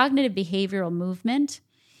the cognitive behavioral movement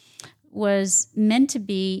was meant to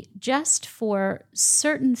be just for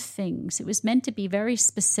certain things. It was meant to be very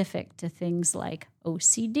specific to things like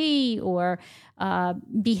OCD or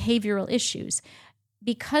behavioral issues.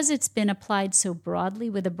 Because it's been applied so broadly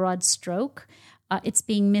with a broad stroke, it's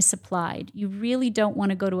being misapplied. You really don't want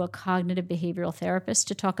to go to a cognitive behavioral therapist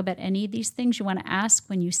to talk about any of these things. You want to ask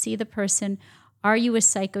when you see the person, are you a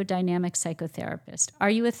psychodynamic psychotherapist? Are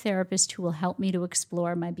you a therapist who will help me to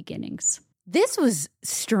explore my beginnings? This was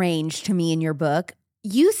strange to me in your book.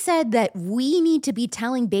 You said that we need to be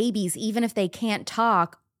telling babies, even if they can't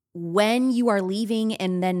talk, when you are leaving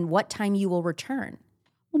and then what time you will return.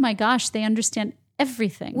 Oh my gosh, they understand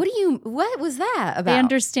everything. What was that about? They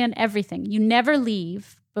understand everything. You never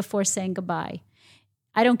leave before saying goodbye.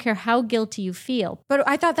 I don't care how guilty you feel. But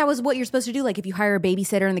I thought that was what you're supposed to do. Like if you hire a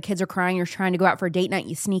babysitter and the kids are crying, you're trying to go out for a date night,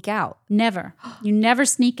 you sneak out. Never. You never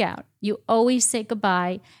sneak out. You always say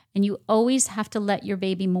goodbye, and you always have to let your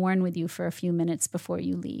baby mourn with you for a few minutes before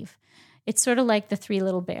you leave. It's sort of like the 3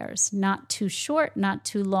 little bears. Not too short, not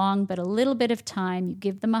too long, but a little bit of time. You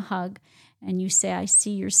give them a hug, and you say, I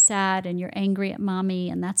see you're sad and you're angry at mommy,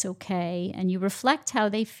 and that's okay. And you reflect how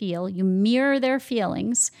they feel. You mirror their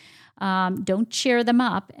feelings. Don't cheer them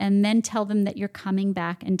up, and then tell them that you're coming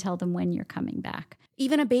back and tell them when you're coming back.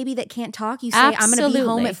 Even a baby that can't talk, you say, Absolutely. I'm going to be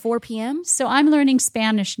home at 4 p.m.? So I'm learning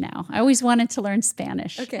Spanish now. I always wanted to learn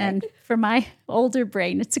Spanish. Okay. And for my older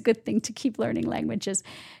brain, it's a good thing to keep learning languages.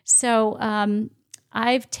 So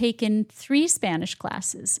I've taken 3 Spanish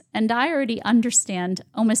classes, and I already understand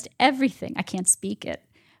almost everything. I can't speak it,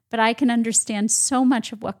 but I can understand so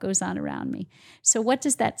much of what goes on around me. So what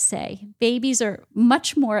does that say? Babies are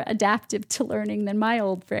much more adaptive to learning than my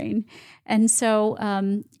old brain. And so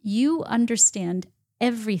you understand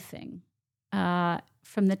everything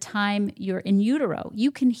from the time you're in utero. You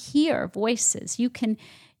can hear voices.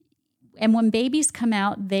 And when babies come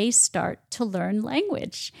out, they start to learn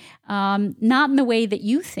language. Not in the way that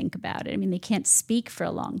you think about it. I mean, they can't speak for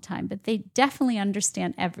a long time, but they definitely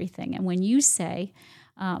understand everything. And when you say,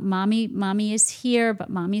 mommy is here, but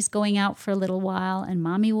mommy's going out for a little while, and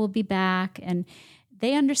mommy will be back, and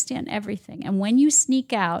they understand everything. And when you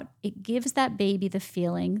sneak out, it gives that baby the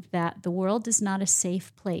feeling that the world is not a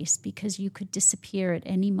safe place because you could disappear at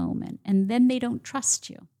any moment, and then they don't trust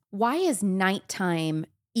you. Why is nighttime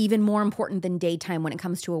even more important than daytime when it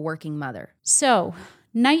comes to a working mother? So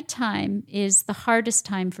nighttime is the hardest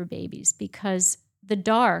time for babies because the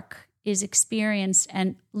dark is experienced,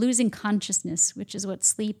 and losing consciousness, which is what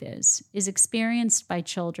sleep is experienced by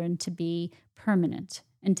children to be permanent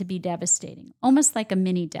and to be devastating, almost like a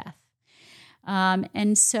mini death.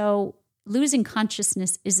 And so losing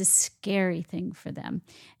consciousness is a scary thing for them.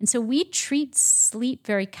 And so we treat sleep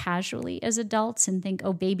very casually as adults and think,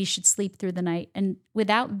 oh, baby should sleep through the night, and with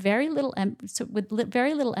very little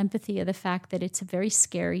empathy of the fact that it's a very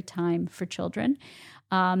scary time for children.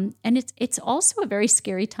 And it's also a very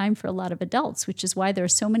scary time for a lot of adults, which is why there are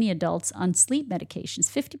so many adults on sleep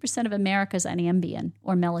medications. 50% of America is on Ambien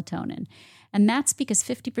or melatonin. And that's because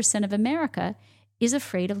 50% of America is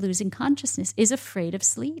afraid of losing consciousness, is afraid of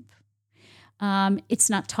sleep. It's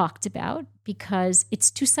not talked about because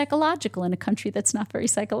it's too psychological in a country that's not very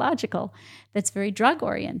psychological, that's very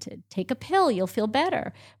drug-oriented. Take a pill, you'll feel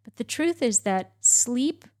better. But the truth is that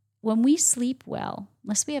sleep, when we sleep well,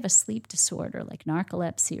 unless we have a sleep disorder like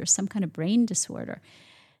narcolepsy or some kind of brain disorder,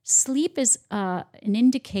 sleep is an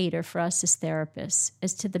indicator for us as therapists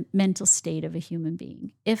as to the mental state of a human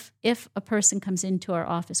being. If a person comes into our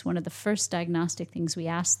office, one of the first diagnostic things we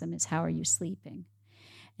ask them is, how are you sleeping?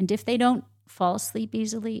 And if they don't fall asleep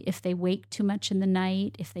easily, if they wake too much in the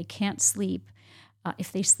night, if they can't sleep,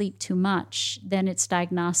 if they sleep too much, then it's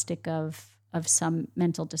diagnostic of some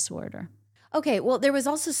mental disorder. Okay, well, there was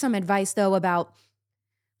also some advice, though, about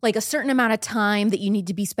like a certain amount of time that you need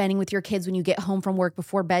to be spending with your kids when you get home from work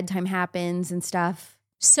before bedtime happens and stuff.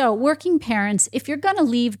 So working parents, if you're going to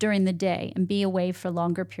leave during the day and be away for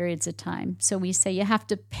longer periods of time, so we say you have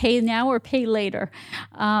to pay now or pay later.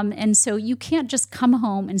 And so you can't just come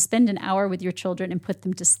home and spend an hour with your children and put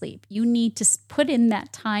them to sleep. You need to put in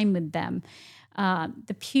that time with them.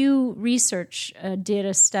 The Pew Research did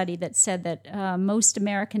a study that said that most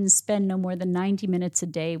Americans spend no more than 90 minutes a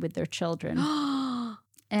day with their children.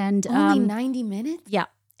 And only 90 minutes? Yeah.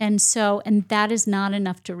 And that is not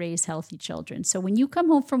enough to raise healthy children. So when you come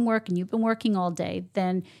home from work and you've been working all day,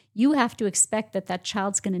 then you have to expect that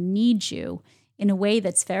child's going to need you in a way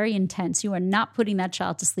that's very intense. You are not putting that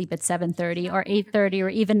child to sleep at 7:30 or 8:30 or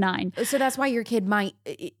even 9. So that's why your kid might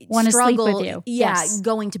want to struggle, sleep with you. Yeah,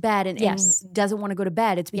 going to bed and doesn't want to go to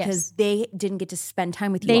bed. It's because they didn't get to spend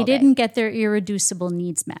time with you all day. They didn't get their irreducible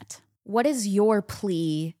needs met. What is your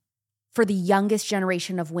plea for the youngest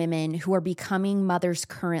generation of women who are becoming mothers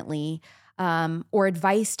currently, or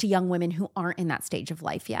advice to young women who aren't in that stage of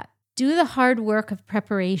life yet? Do the hard work of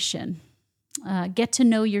preparation. Get to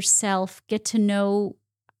know yourself. Get to know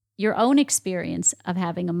your own experience of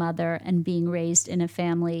having a mother and being raised in a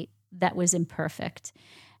family that was imperfect.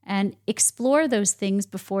 And explore those things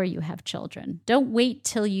before you have children. Don't wait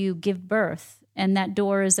till you give birth and that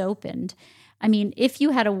door is opened. I mean, if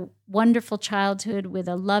you had a wonderful childhood with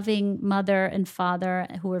a loving mother and father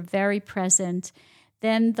who were very present,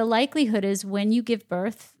 then the likelihood is when you give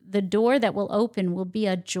birth, the door that will open will be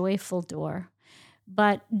a joyful door.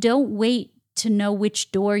 But don't wait to know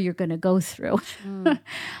which door you're going to go through.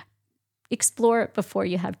 Explore it before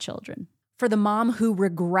you have children. For the mom who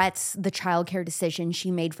regrets the childcare decision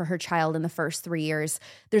she made for her child in the first 3 years,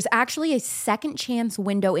 there's actually a second chance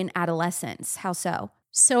window in adolescence. How so?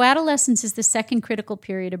 So adolescence is the second critical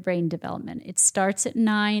period of brain development. It starts at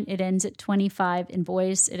 9, it ends at 25. In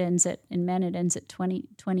boys, in men, it ends at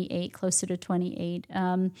 28, closer to 28.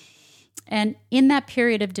 And in that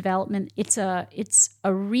period of development, it's a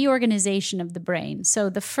reorganization of the brain. So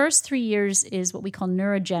the first 3 years is what we call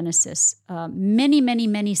neurogenesis. Many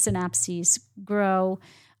synapses grow,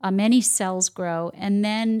 many cells grow, and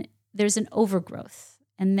then there's an overgrowth.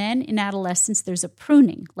 And then in adolescence, there's a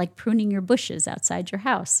pruning, like pruning your bushes outside your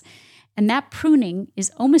house. And that pruning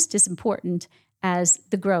is almost as important as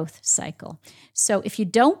the growth cycle. So if you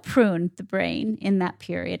don't prune the brain in that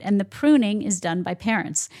period, and the pruning is done by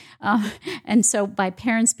parents, and so by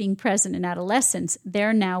parents being present in adolescence,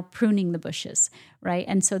 they're now pruning the bushes, right?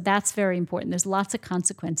 And so that's very important. There's lots of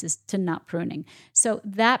consequences to not pruning. So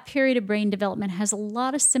that period of brain development has a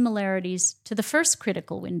lot of similarities to the first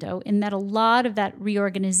critical window in that a lot of that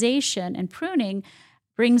reorganization and pruning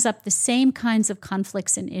brings up the same kinds of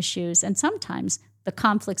conflicts and issues, and sometimes the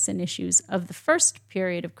conflicts and issues of the first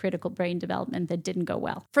period of critical brain development that didn't go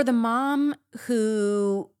well. For the mom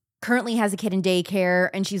who currently has a kid in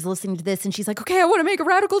daycare and she's listening to this and she's like, okay, I want to make a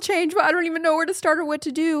radical change, but I don't even know where to start or what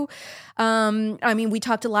to do. I mean, we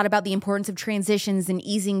talked a lot about the importance of transitions and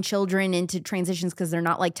easing children into transitions because they're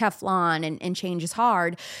not like Teflon and change is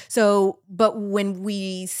hard. So, but when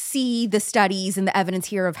we see the studies and the evidence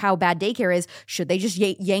here of how bad daycare is, should they just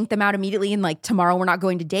yank them out immediately and like tomorrow we're not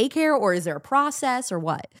going to daycare, or is there a process or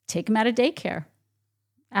what? Take them out of daycare.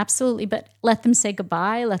 Absolutely. But let them say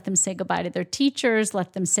goodbye. Let them say goodbye to their teachers.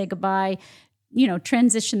 Let them say goodbye,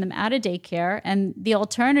 transition them out of daycare. And the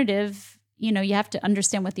alternative, you have to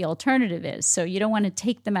understand what the alternative is. So you don't want to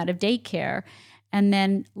take them out of daycare and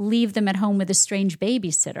then leave them at home with a strange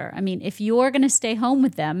babysitter. I mean, if you're going to stay home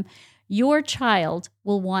with them, your child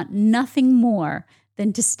will want nothing more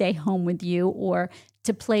than to stay home with you or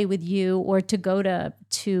to play with you or to go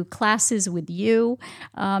to classes with you.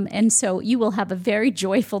 And so you will have a very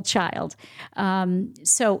joyful child.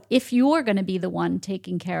 So if you're going to be the one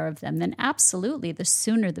taking care of them, then absolutely, the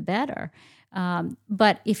sooner the better.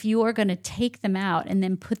 But if you are going to take them out and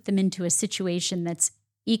then put them into a situation that's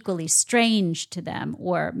equally strange to them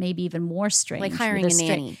or maybe even more strange. Like hiring a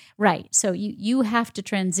nanny. Right. So you have to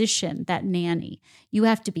transition that nanny. You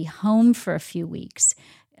have to be home for a few weeks,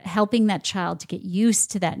 helping that child to get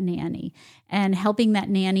used to that nanny and helping that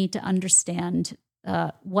nanny to understand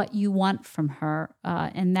what you want from her.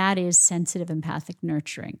 And that is sensitive, empathic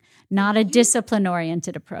nurturing, not a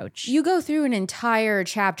discipline-oriented approach. You go through an entire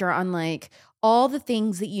chapter on like all the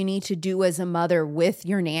things that you need to do as a mother with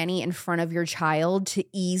your nanny in front of your child to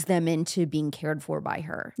ease them into being cared for by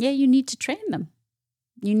her. Yeah, you need to train them.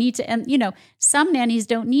 You need to, and some nannies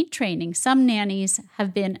don't need training. Some nannies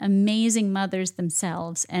have been amazing mothers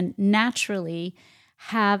themselves and naturally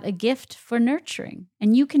have a gift for nurturing.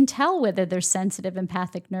 And you can tell whether they're sensitive,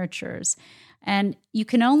 empathic nurturers. And you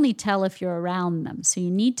can only tell if you're around them. So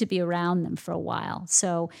you need to be around them for a while.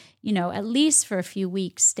 So, at least for a few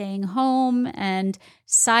weeks, staying home and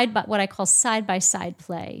what I call side-by-side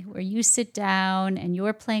play, where you sit down and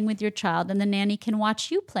you're playing with your child and the nanny can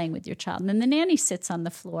watch you playing with your child. And then the nanny sits on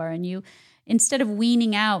the floor and you, instead of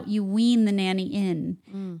weaning out, you wean the nanny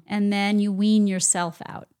in and then you wean yourself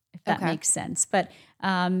out, if that makes sense. But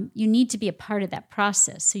you need to be a part of that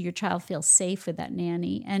process so your child feels safe with that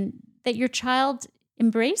nanny and that your child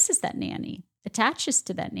embraces that nanny, attaches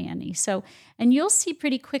to that nanny. So, and you'll see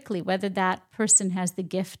pretty quickly whether that person has the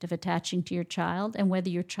gift of attaching to your child and whether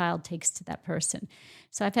your child takes to that person.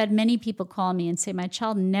 So I've had many people call me and say, my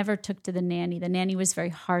child never took to the nanny. The nanny was very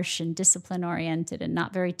harsh and discipline-oriented and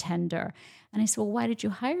not very tender. And I said, well, why did you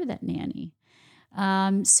hire that nanny?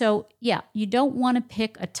 You don't want to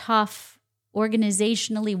pick a tough,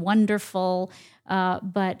 organizationally wonderful,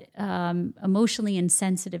 but emotionally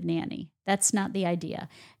insensitive nanny. That's not the idea.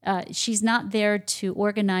 She's not there to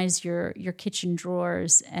organize your kitchen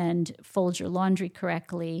drawers and fold your laundry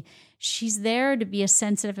correctly. She's there to be a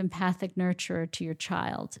sensitive, empathic nurturer to your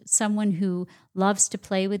child, someone who loves to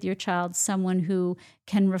play with your child, someone who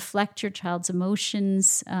can reflect your child's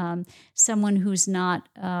emotions, someone who's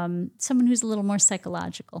a little more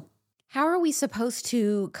psychological. How are we supposed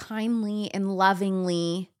to kindly and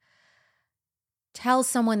lovingly tell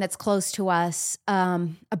someone that's close to us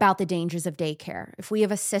about the dangers of daycare? If we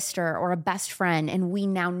have a sister or a best friend and we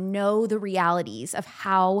now know the realities of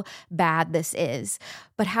how bad this is,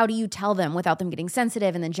 but how do you tell them without them getting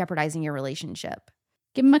sensitive and then jeopardizing your relationship?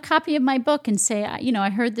 Give them a copy of my book and say, I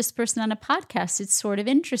heard this person on a podcast. It's sort of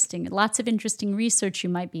interesting. Lots of interesting research you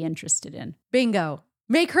might be interested in. Bingo.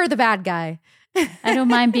 Make her the bad guy. I don't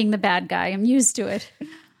mind being the bad guy. I'm used to it.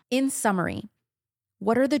 In summary,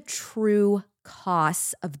 what are the true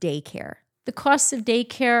costs of daycare? The costs of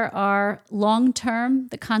daycare are long-term.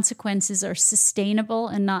 The consequences are sustainable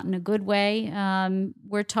and not in a good way.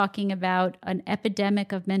 We're talking about an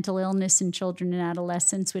epidemic of mental illness in children and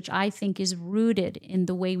adolescents, which I think is rooted in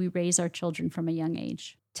the way we raise our children from a young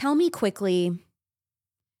age. Tell me quickly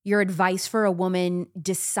your advice for a woman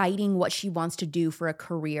deciding what she wants to do for a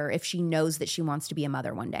career if she knows that she wants to be a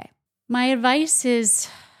mother one day. My advice is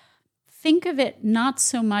think of it not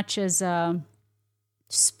so much as a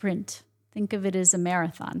sprint. Think of it as a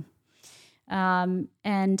marathon.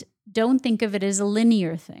 And don't think of it as a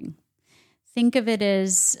linear thing. Think of it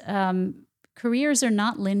as careers are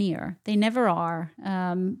not linear. They never are.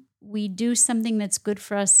 We do something that's good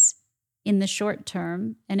for us in the short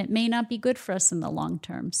term, and it may not be good for us in the long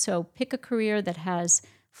term. So pick a career that has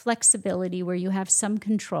flexibility where you have some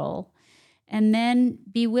control, and then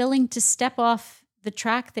be willing to step off the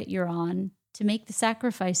track that you're on to make the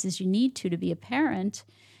sacrifices you need to be a parent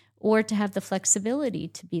or to have the flexibility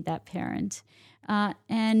to be that parent.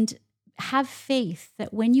 And have faith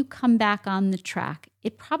that when you come back on the track,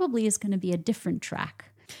 it probably is going to be a different track.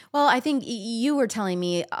 Well, I think you were telling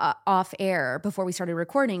me off air before we started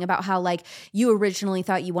recording about how you originally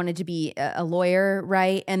thought you wanted to be a lawyer,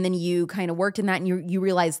 right? And then you kind of worked in that and you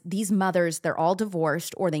realized these mothers, they're all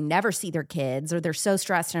divorced or they never see their kids or they're so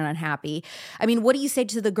stressed and unhappy. I mean, what do you say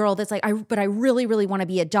to the girl that's like, but I really, really want to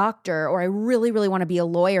be a doctor or I really, really want to be a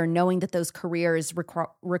lawyer, knowing that those careers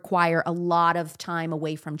require a lot of time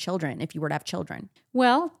away from children if you were to have children?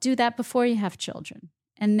 Well, do that before you have children.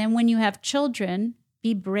 And then when you have children,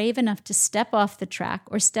 be brave enough to step off the track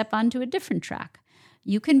or step onto a different track.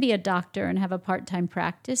 You can be a doctor and have a part-time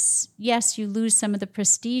practice. Yes, you lose some of the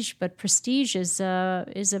prestige, but prestige is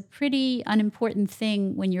a pretty unimportant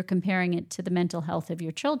thing when you're comparing it to the mental health of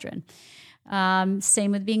your children.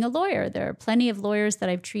 Same with being a lawyer. There are plenty of lawyers that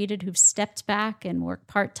I've treated who've stepped back and worked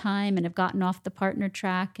part-time and have gotten off the partner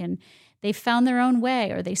track, and they found their own way,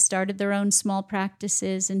 or they started their own small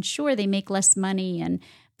practices. And sure, they make less money,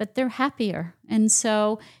 but they're happier. And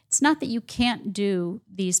so it's not that you can't do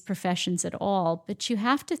these professions at all, but you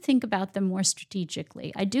have to think about them more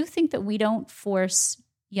strategically. I do think that we don't force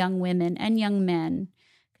young women and young men,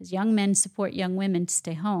 because young men support young women to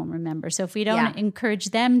stay home, remember? So if we don't encourage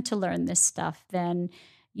them to learn this stuff, then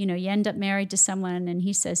you end up married to someone and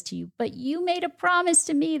he says to you, but you made a promise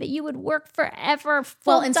to me that you would work forever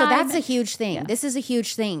full time. And so that's a huge thing. Yeah. This is a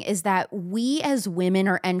huge thing, is that we as women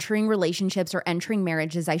are entering relationships or entering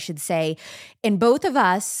marriages, I should say, and both of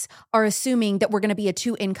us are assuming that we're going to be a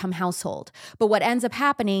 2-income household. But what ends up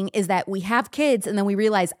happening is that we have kids and then we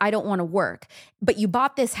realize, I don't want to work. But you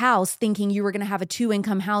bought this house thinking you were going to have a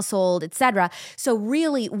 2-income household, etc. So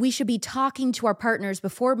really, we should be talking to our partners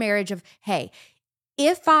before marriage of, hey,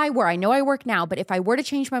 I know I work now, but if I were to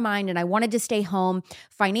change my mind and I wanted to stay home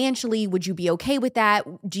financially, would you be okay with that?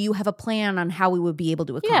 Do you have a plan on how we would be able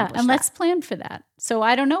to accomplish that? Let's plan for that. So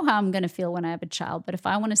I don't know how I'm going to feel when I have a child, but if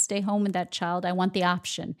I want to stay home with that child, I want the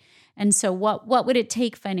option. And so what would it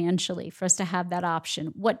take financially for us to have that option?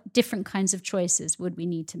 What different kinds of choices would we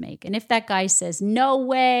need to make? And if that guy says, no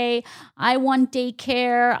way, I want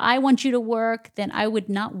daycare, I want you to work, then I would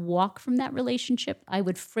not walk from that relationship. I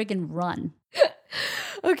would friggin' run.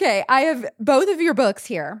 Okay, I have both of your books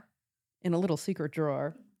here in a little secret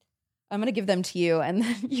drawer. I'm going to give them to you, and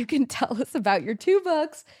then you can tell us about your 2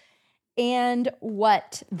 books and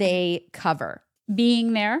what they cover.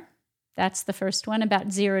 Being There, that's the first one,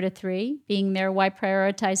 about 0 to 3. Being There, Why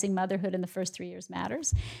Prioritizing Motherhood in the First 3 Years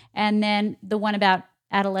Matters. And then the one about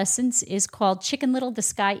adolescence is called Chicken Little, The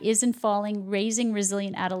Sky Isn't Falling, Raising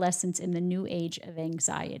Resilient Adolescents in the New Age of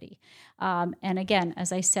Anxiety. And again,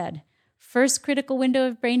 as I said, first critical window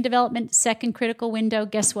of brain development, second critical window.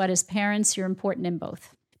 Guess what? As parents, you're important in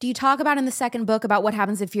both. Do you talk about in the second book about what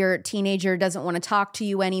happens if your teenager doesn't want to talk to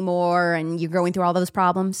you anymore and you're going through all those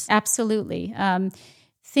problems? Absolutely.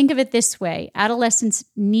 Think of it this way. Adolescents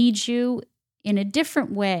need you in a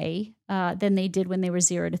different way than they did when they were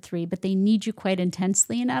 0 to 3, but they need you quite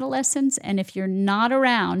intensely in adolescence. And if you're not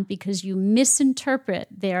around because you misinterpret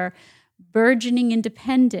their burgeoning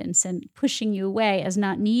independence and pushing you away as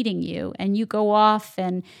not needing you, and you go off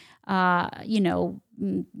and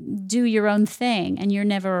do your own thing and you're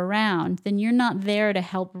never around, then you're not there to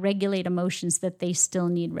help regulate emotions that they still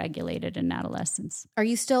need regulated in adolescence. Are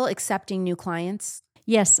you still accepting new clients?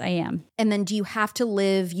 Yes, I am. And then do you have to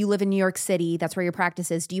you live in New York City, that's where your practice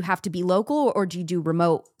is. Do you have to be local or do you do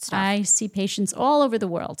remote stuff? I see patients all over the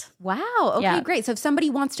world. Wow. Okay, Great. So if somebody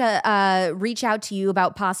wants to reach out to you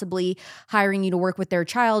about possibly hiring you to work with their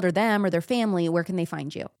child or them or their family, where can they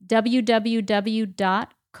find you? www.Komisar,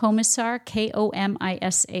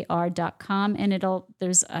 KOMISAR.com. And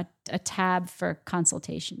there's a tab for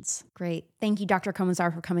consultations. Great. Thank you, Dr.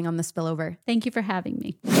 Komisar, for coming on The Spillover. Thank you for having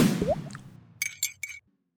me.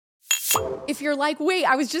 If you're like, wait,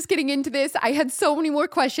 I was just getting into this, I had so many more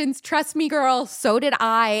questions. Trust me, girl, so did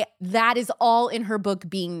I. That is all in her book,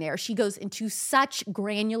 Being There. She goes into such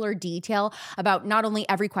granular detail about not only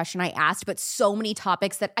every question I asked, but so many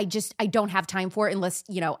topics that I don't have time for unless,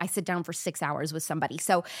 I sit down for 6 hours with somebody.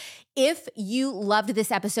 So if you loved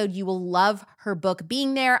this episode, you will love her book,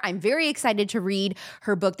 Being There. I'm very excited to read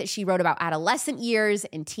her book that she wrote about adolescent years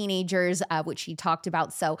and teenagers, which she talked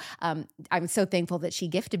about. So I'm so thankful that she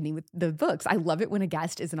gifted me with the books. I love it when a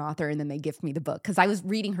guest is an author and then they gift me the book, because I was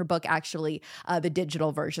reading her book, actually, the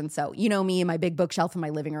digital version. So you know me and my big bookshelf in my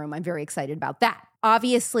living room. I'm very excited about that.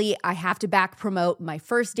 Obviously, I have to back promote my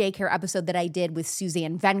first Daycare episode that I did with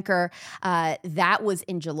Suzanne Venker. That was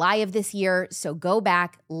in July of this year. So go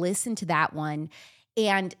back, listen to that one.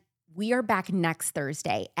 And we are back next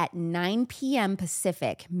Thursday at 9 p.m.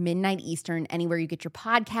 Pacific, midnight Eastern, anywhere you get your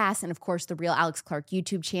podcasts, and of course, the Real Alex Clark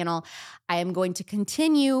YouTube channel. I am going to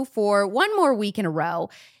continue for one more week in a row,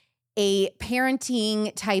 a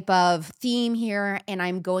parenting type of theme here, and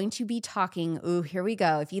I'm going to be talking, here we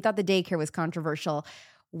go. If you thought the daycare was controversial,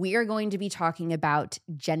 we are going to be talking about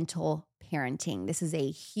gentle parenting. This is a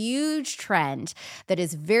huge trend that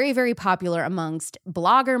is very, very popular amongst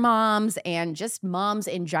blogger moms and just moms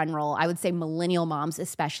in general. I would say millennial moms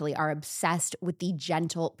especially are obsessed with the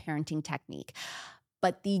gentle parenting technique.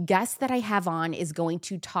 But the guest that I have on is going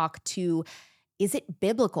to talk to, is it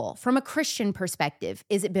biblical? From a Christian perspective,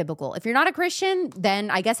 is it biblical? If you're not a Christian, then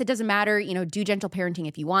I guess it doesn't matter, do gentle parenting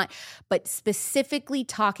if you want, but specifically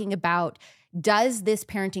talking about, does this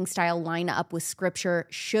parenting style line up with scripture?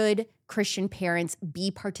 Should Christian parents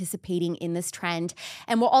be participating in this trend?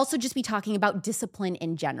 And we'll also just be talking about discipline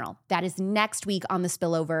in general. That is next week on The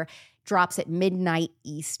Spillover. Drops at midnight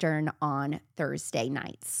Eastern on Thursday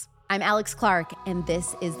nights. I'm Alex Clark, and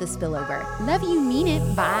this is The Spillover. Love you, mean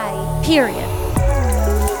it. Bye. Period.